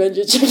really recommend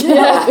you check it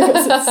out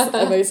because it's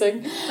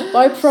amazing. But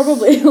I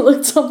probably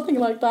looked something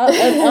like that,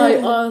 and I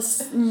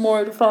was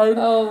mortified.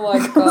 Oh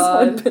my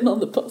god! I'd been on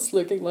the bus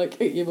looking like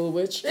an evil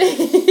witch.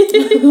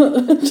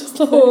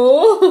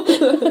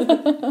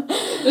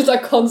 Just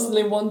like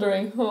constantly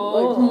wondering.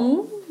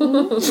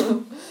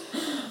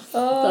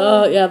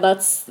 Yeah,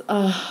 that's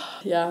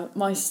yeah,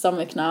 my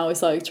stomach now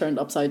is like turned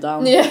upside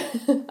down. Yeah,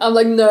 I'm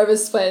like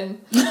nervous sweating.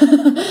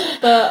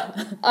 But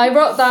I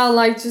wrote down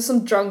like just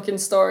some drunken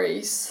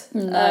stories.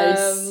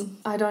 Nice.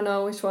 I don't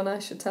know which one I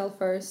should tell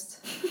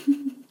first.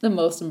 The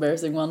most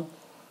embarrassing one.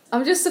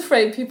 I'm just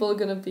afraid people are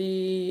gonna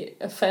be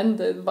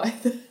offended by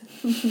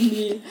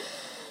me.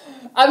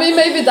 I mean,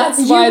 maybe that's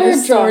why the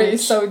story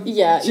is so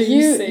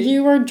juicy.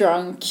 You were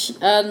drunk,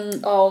 and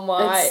oh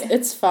my,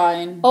 it's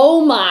fine.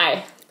 Oh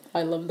my,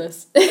 I love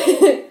this.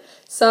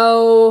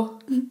 So,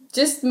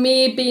 just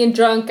me being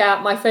drunk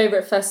at my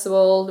favourite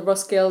festival, the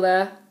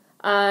Roskilde,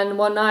 and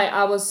one night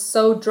I was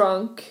so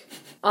drunk,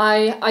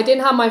 I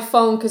didn't have my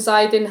phone because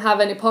I didn't have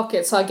any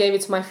pockets, so I gave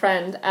it to my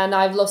friend, and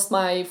I've lost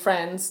my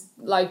friends,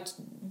 like,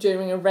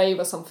 during a rave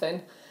or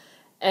something,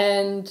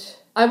 and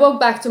I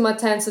woke back to my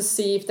tent to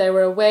see if they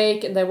were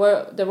awake, and they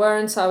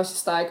weren't, so I was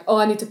just like, oh,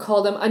 I need to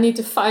call them, I need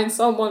to find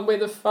someone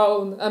with a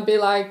phone, and be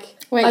like...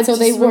 Wait, so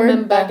they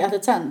weren't back at the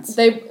tent?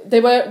 They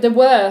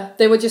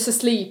were just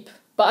asleep.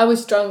 But I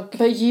was drunk.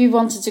 But you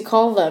wanted to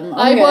call them.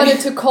 Okay. I wanted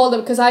to call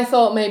them because I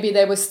thought maybe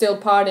they were still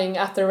partying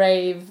at the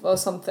rave or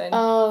something.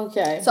 Oh,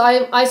 okay. So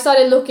I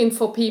started looking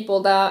for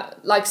people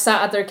that like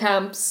sat at their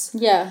camps.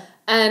 Yeah.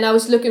 And I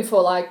was looking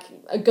for like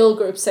a girl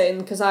group saying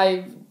because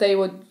they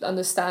would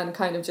understand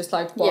kind of just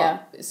like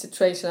what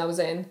situation I was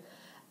in.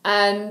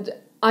 And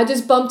I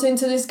just bumped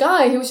into this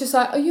guy. He was just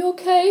like, "Are you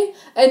okay?"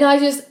 And I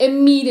just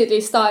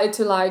immediately started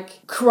to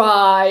like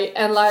cry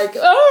and like,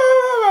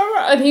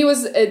 and he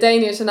was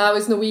Danish and I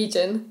was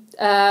Norwegian.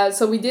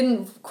 So we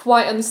didn't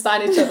quite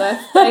understand each other.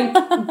 Thank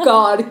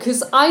God,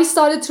 because I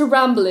started to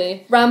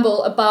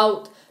ramble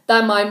about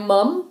that my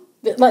mum.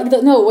 Like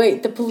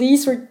the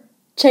police were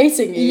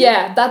chasing you.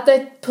 Yeah, that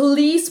the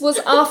police was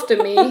after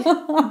me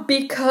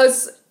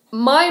because.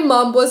 My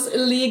mum was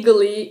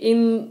illegally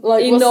in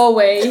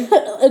Norway.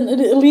 An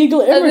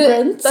illegal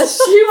immigrant. That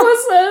she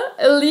was an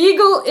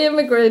illegal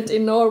immigrant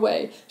in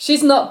Norway.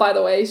 She's not, by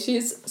the way.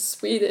 She's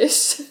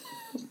Swedish.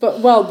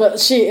 But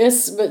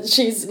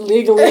she's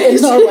legally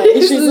in Norway.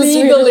 She's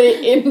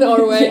legally in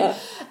Norway. Yeah.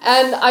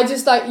 And I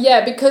just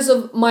because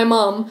of my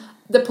mum,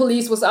 the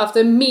police was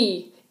after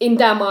me in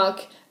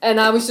Denmark. And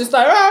I was just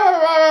like,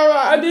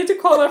 I need to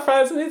call my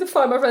friends. I need to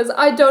find my friends.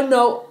 I don't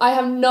know. I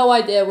have no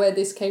idea where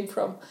this came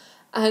from.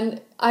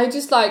 And I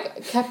just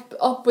kept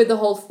up with the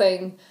whole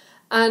thing.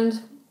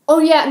 And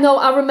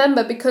I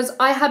remember because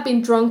I had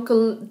been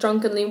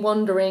drunkenly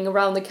wandering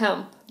around the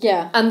camp.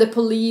 Yeah. And the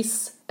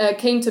police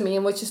came to me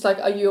and was just like,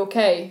 "Are you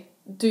okay?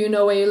 Do you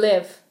know where you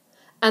live?"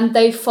 and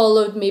they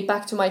followed me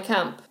back to my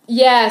camp.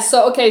 Yeah,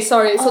 so, okay,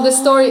 sorry. So the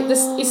story,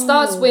 it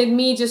starts with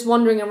me just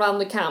wandering around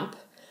the camp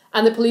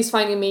and the police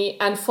finding me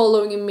and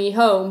following me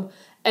home.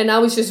 And I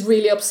was just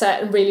really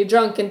upset and really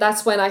drunk. And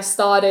that's when I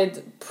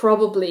started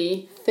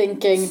probably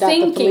thinking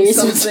the police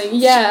something.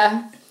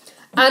 Yeah.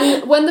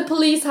 And when the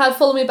police had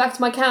followed me back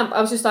to my camp,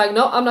 I was just like,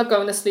 no, I'm not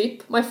going to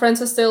sleep. My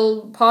friends are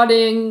still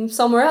partying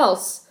somewhere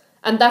else.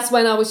 And that's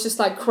when I was just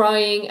like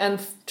crying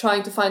and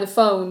trying to find a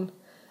phone.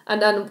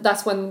 And then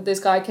that's when this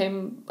guy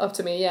came up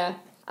to me, yeah.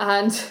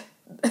 And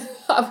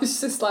I was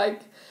just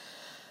like,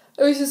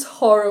 it was just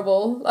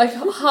horrible. Like,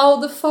 how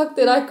the fuck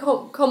did I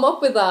come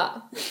up with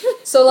that?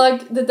 So,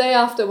 like, the day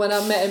after when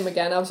I met him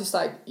again, I was just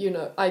like,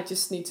 I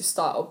just need to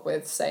start up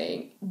with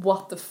saying,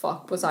 what the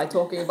fuck was I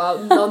talking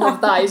about? None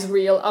of that is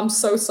real. I'm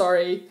so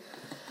sorry.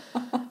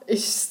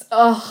 It's just,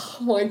 oh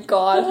my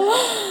God.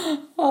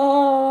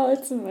 Oh,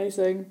 it's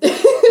amazing.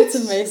 It's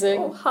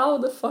amazing. How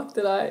the fuck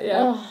did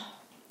I,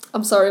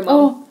 I'm sorry, Mom.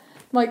 Oh,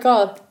 my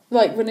God.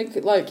 Like, when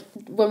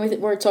we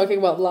were talking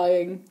about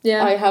lying,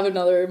 I have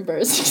another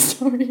embarrassing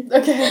story.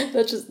 Okay.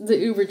 That's just the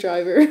Uber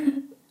driver.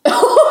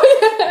 Oh,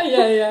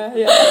 yeah.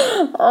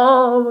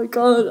 Oh, my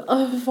God.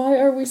 Why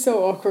are we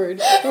so awkward?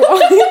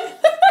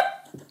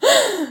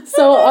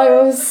 So, I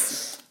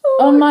was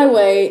on my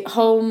way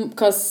home,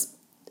 because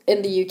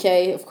in the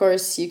UK, of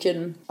course,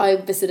 I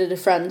visited a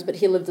friend, but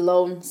he lived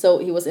alone, so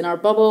he was in our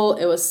bubble.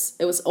 It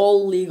was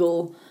all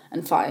legal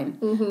and fine.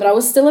 Mm-hmm. But I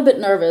was still a bit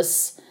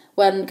nervous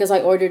because I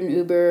ordered an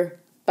Uber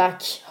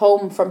back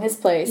home from his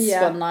place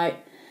one night,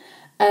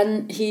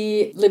 and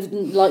he lived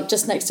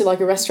just next to a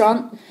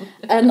restaurant,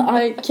 and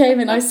I came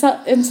in, I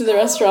sat into the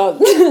restaurant,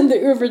 and the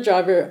Uber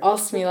driver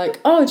asked me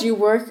oh, do you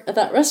work at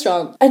that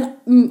restaurant? And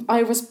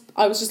I was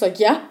just like,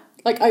 yeah.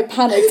 I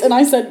panicked and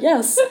I said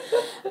yes,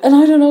 and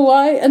I don't know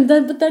why,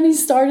 but then he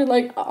started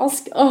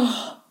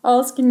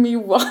asking me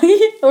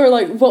why, or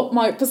what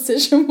my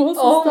position was.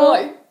 Oh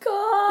my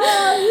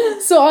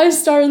God. So I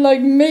started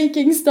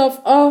making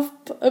stuff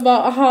up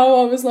about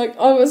how I was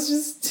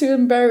just too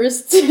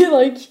embarrassed to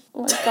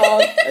oh my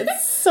God,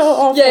 it's so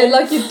awful.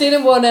 Yeah, you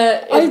didn't want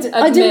to I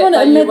didn't want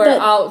to admit you were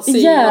out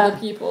seeing other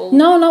people.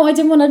 No, I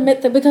didn't want to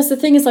admit that, because the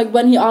thing is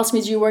when he asked me,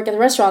 do you work at the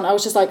restaurant, I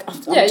was just I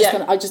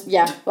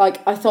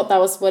thought that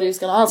was what he was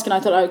going to ask, and I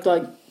thought I would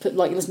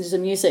listen to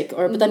some music,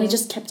 but then he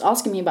just kept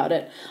asking me about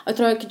it. I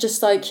thought I could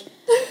just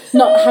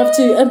not have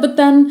to, but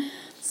then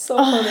so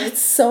funny.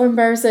 It's so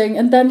embarrassing.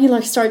 And then he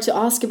started to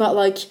ask about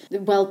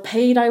well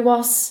paid I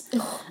was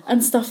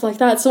and stuff like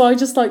that. So I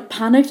just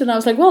panicked, and I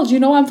was like, well, do you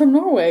know I'm from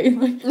Norway? I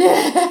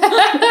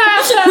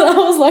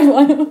was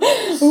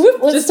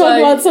let's just talk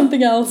about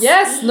something else.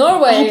 Yes,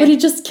 Norway. But he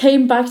just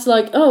came back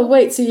to oh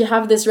wait, so you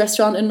have this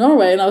restaurant in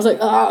Norway? And I was like,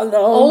 oh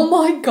no. Oh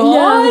my God.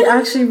 Yeah, he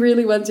actually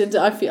really went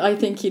into I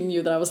think he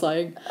knew that I was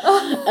lying.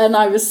 And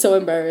I was so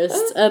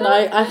embarrassed. And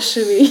I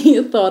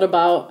actually thought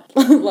about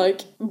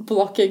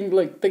blocking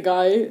the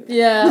guy.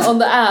 Yeah, on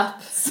the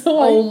app. So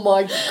oh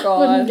my God.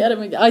 Wouldn't get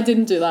him again. I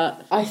didn't do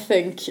that. I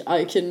think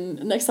I can,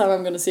 next time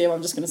I'm going to see him,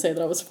 I'm just going to say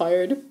that I was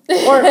fired. Or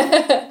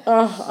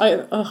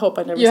I hope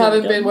I never see him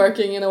haven't again. Been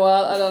working in a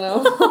while, I don't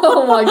know.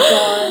 Oh my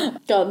God.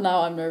 God,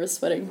 now I'm nervous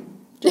sweating.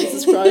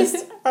 Jesus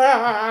Christ.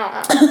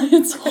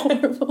 It's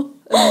horrible.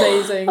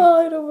 Amazing.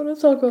 Oh, I don't want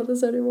to talk about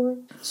this anymore.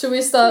 Should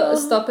we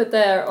stop it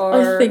there,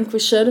 or? I think we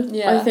should.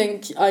 Yeah. I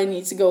think I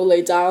need to go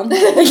lay down.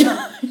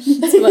 I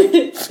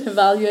need to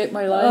evaluate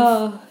my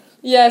life.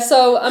 Yeah,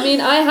 so I mean,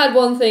 I had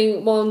one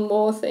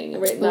more thing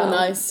written down. Oh,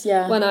 nice,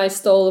 yeah. When I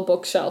stole a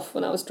bookshelf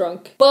when I was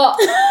drunk. But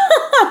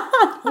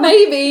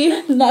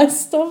maybe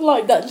nice stuff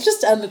like that.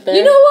 Just end it there.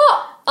 You know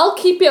what? I'll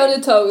keep you on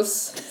your toes.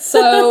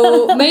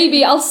 So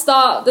maybe I'll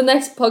start the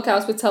next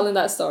podcast with telling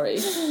that story.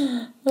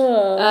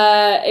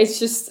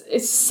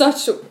 It's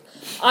such a...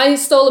 I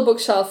stole a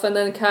bookshelf and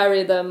then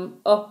carried them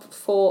up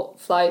 4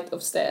 flights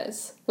of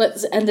stairs.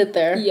 Let's end it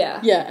there. Yeah.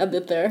 Yeah, end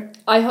it there.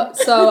 I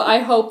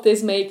hope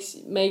this makes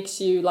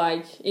you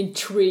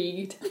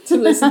intrigued to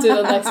listen to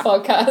the next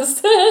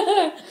podcast.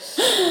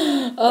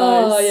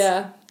 Oh nice.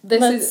 Yeah.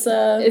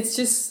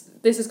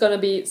 This is gonna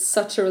be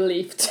such a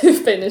relief to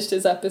finish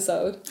this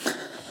episode.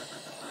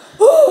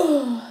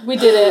 We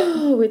did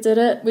it. We did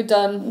it. We're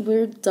done.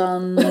 We're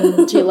done.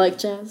 Do you like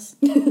jazz?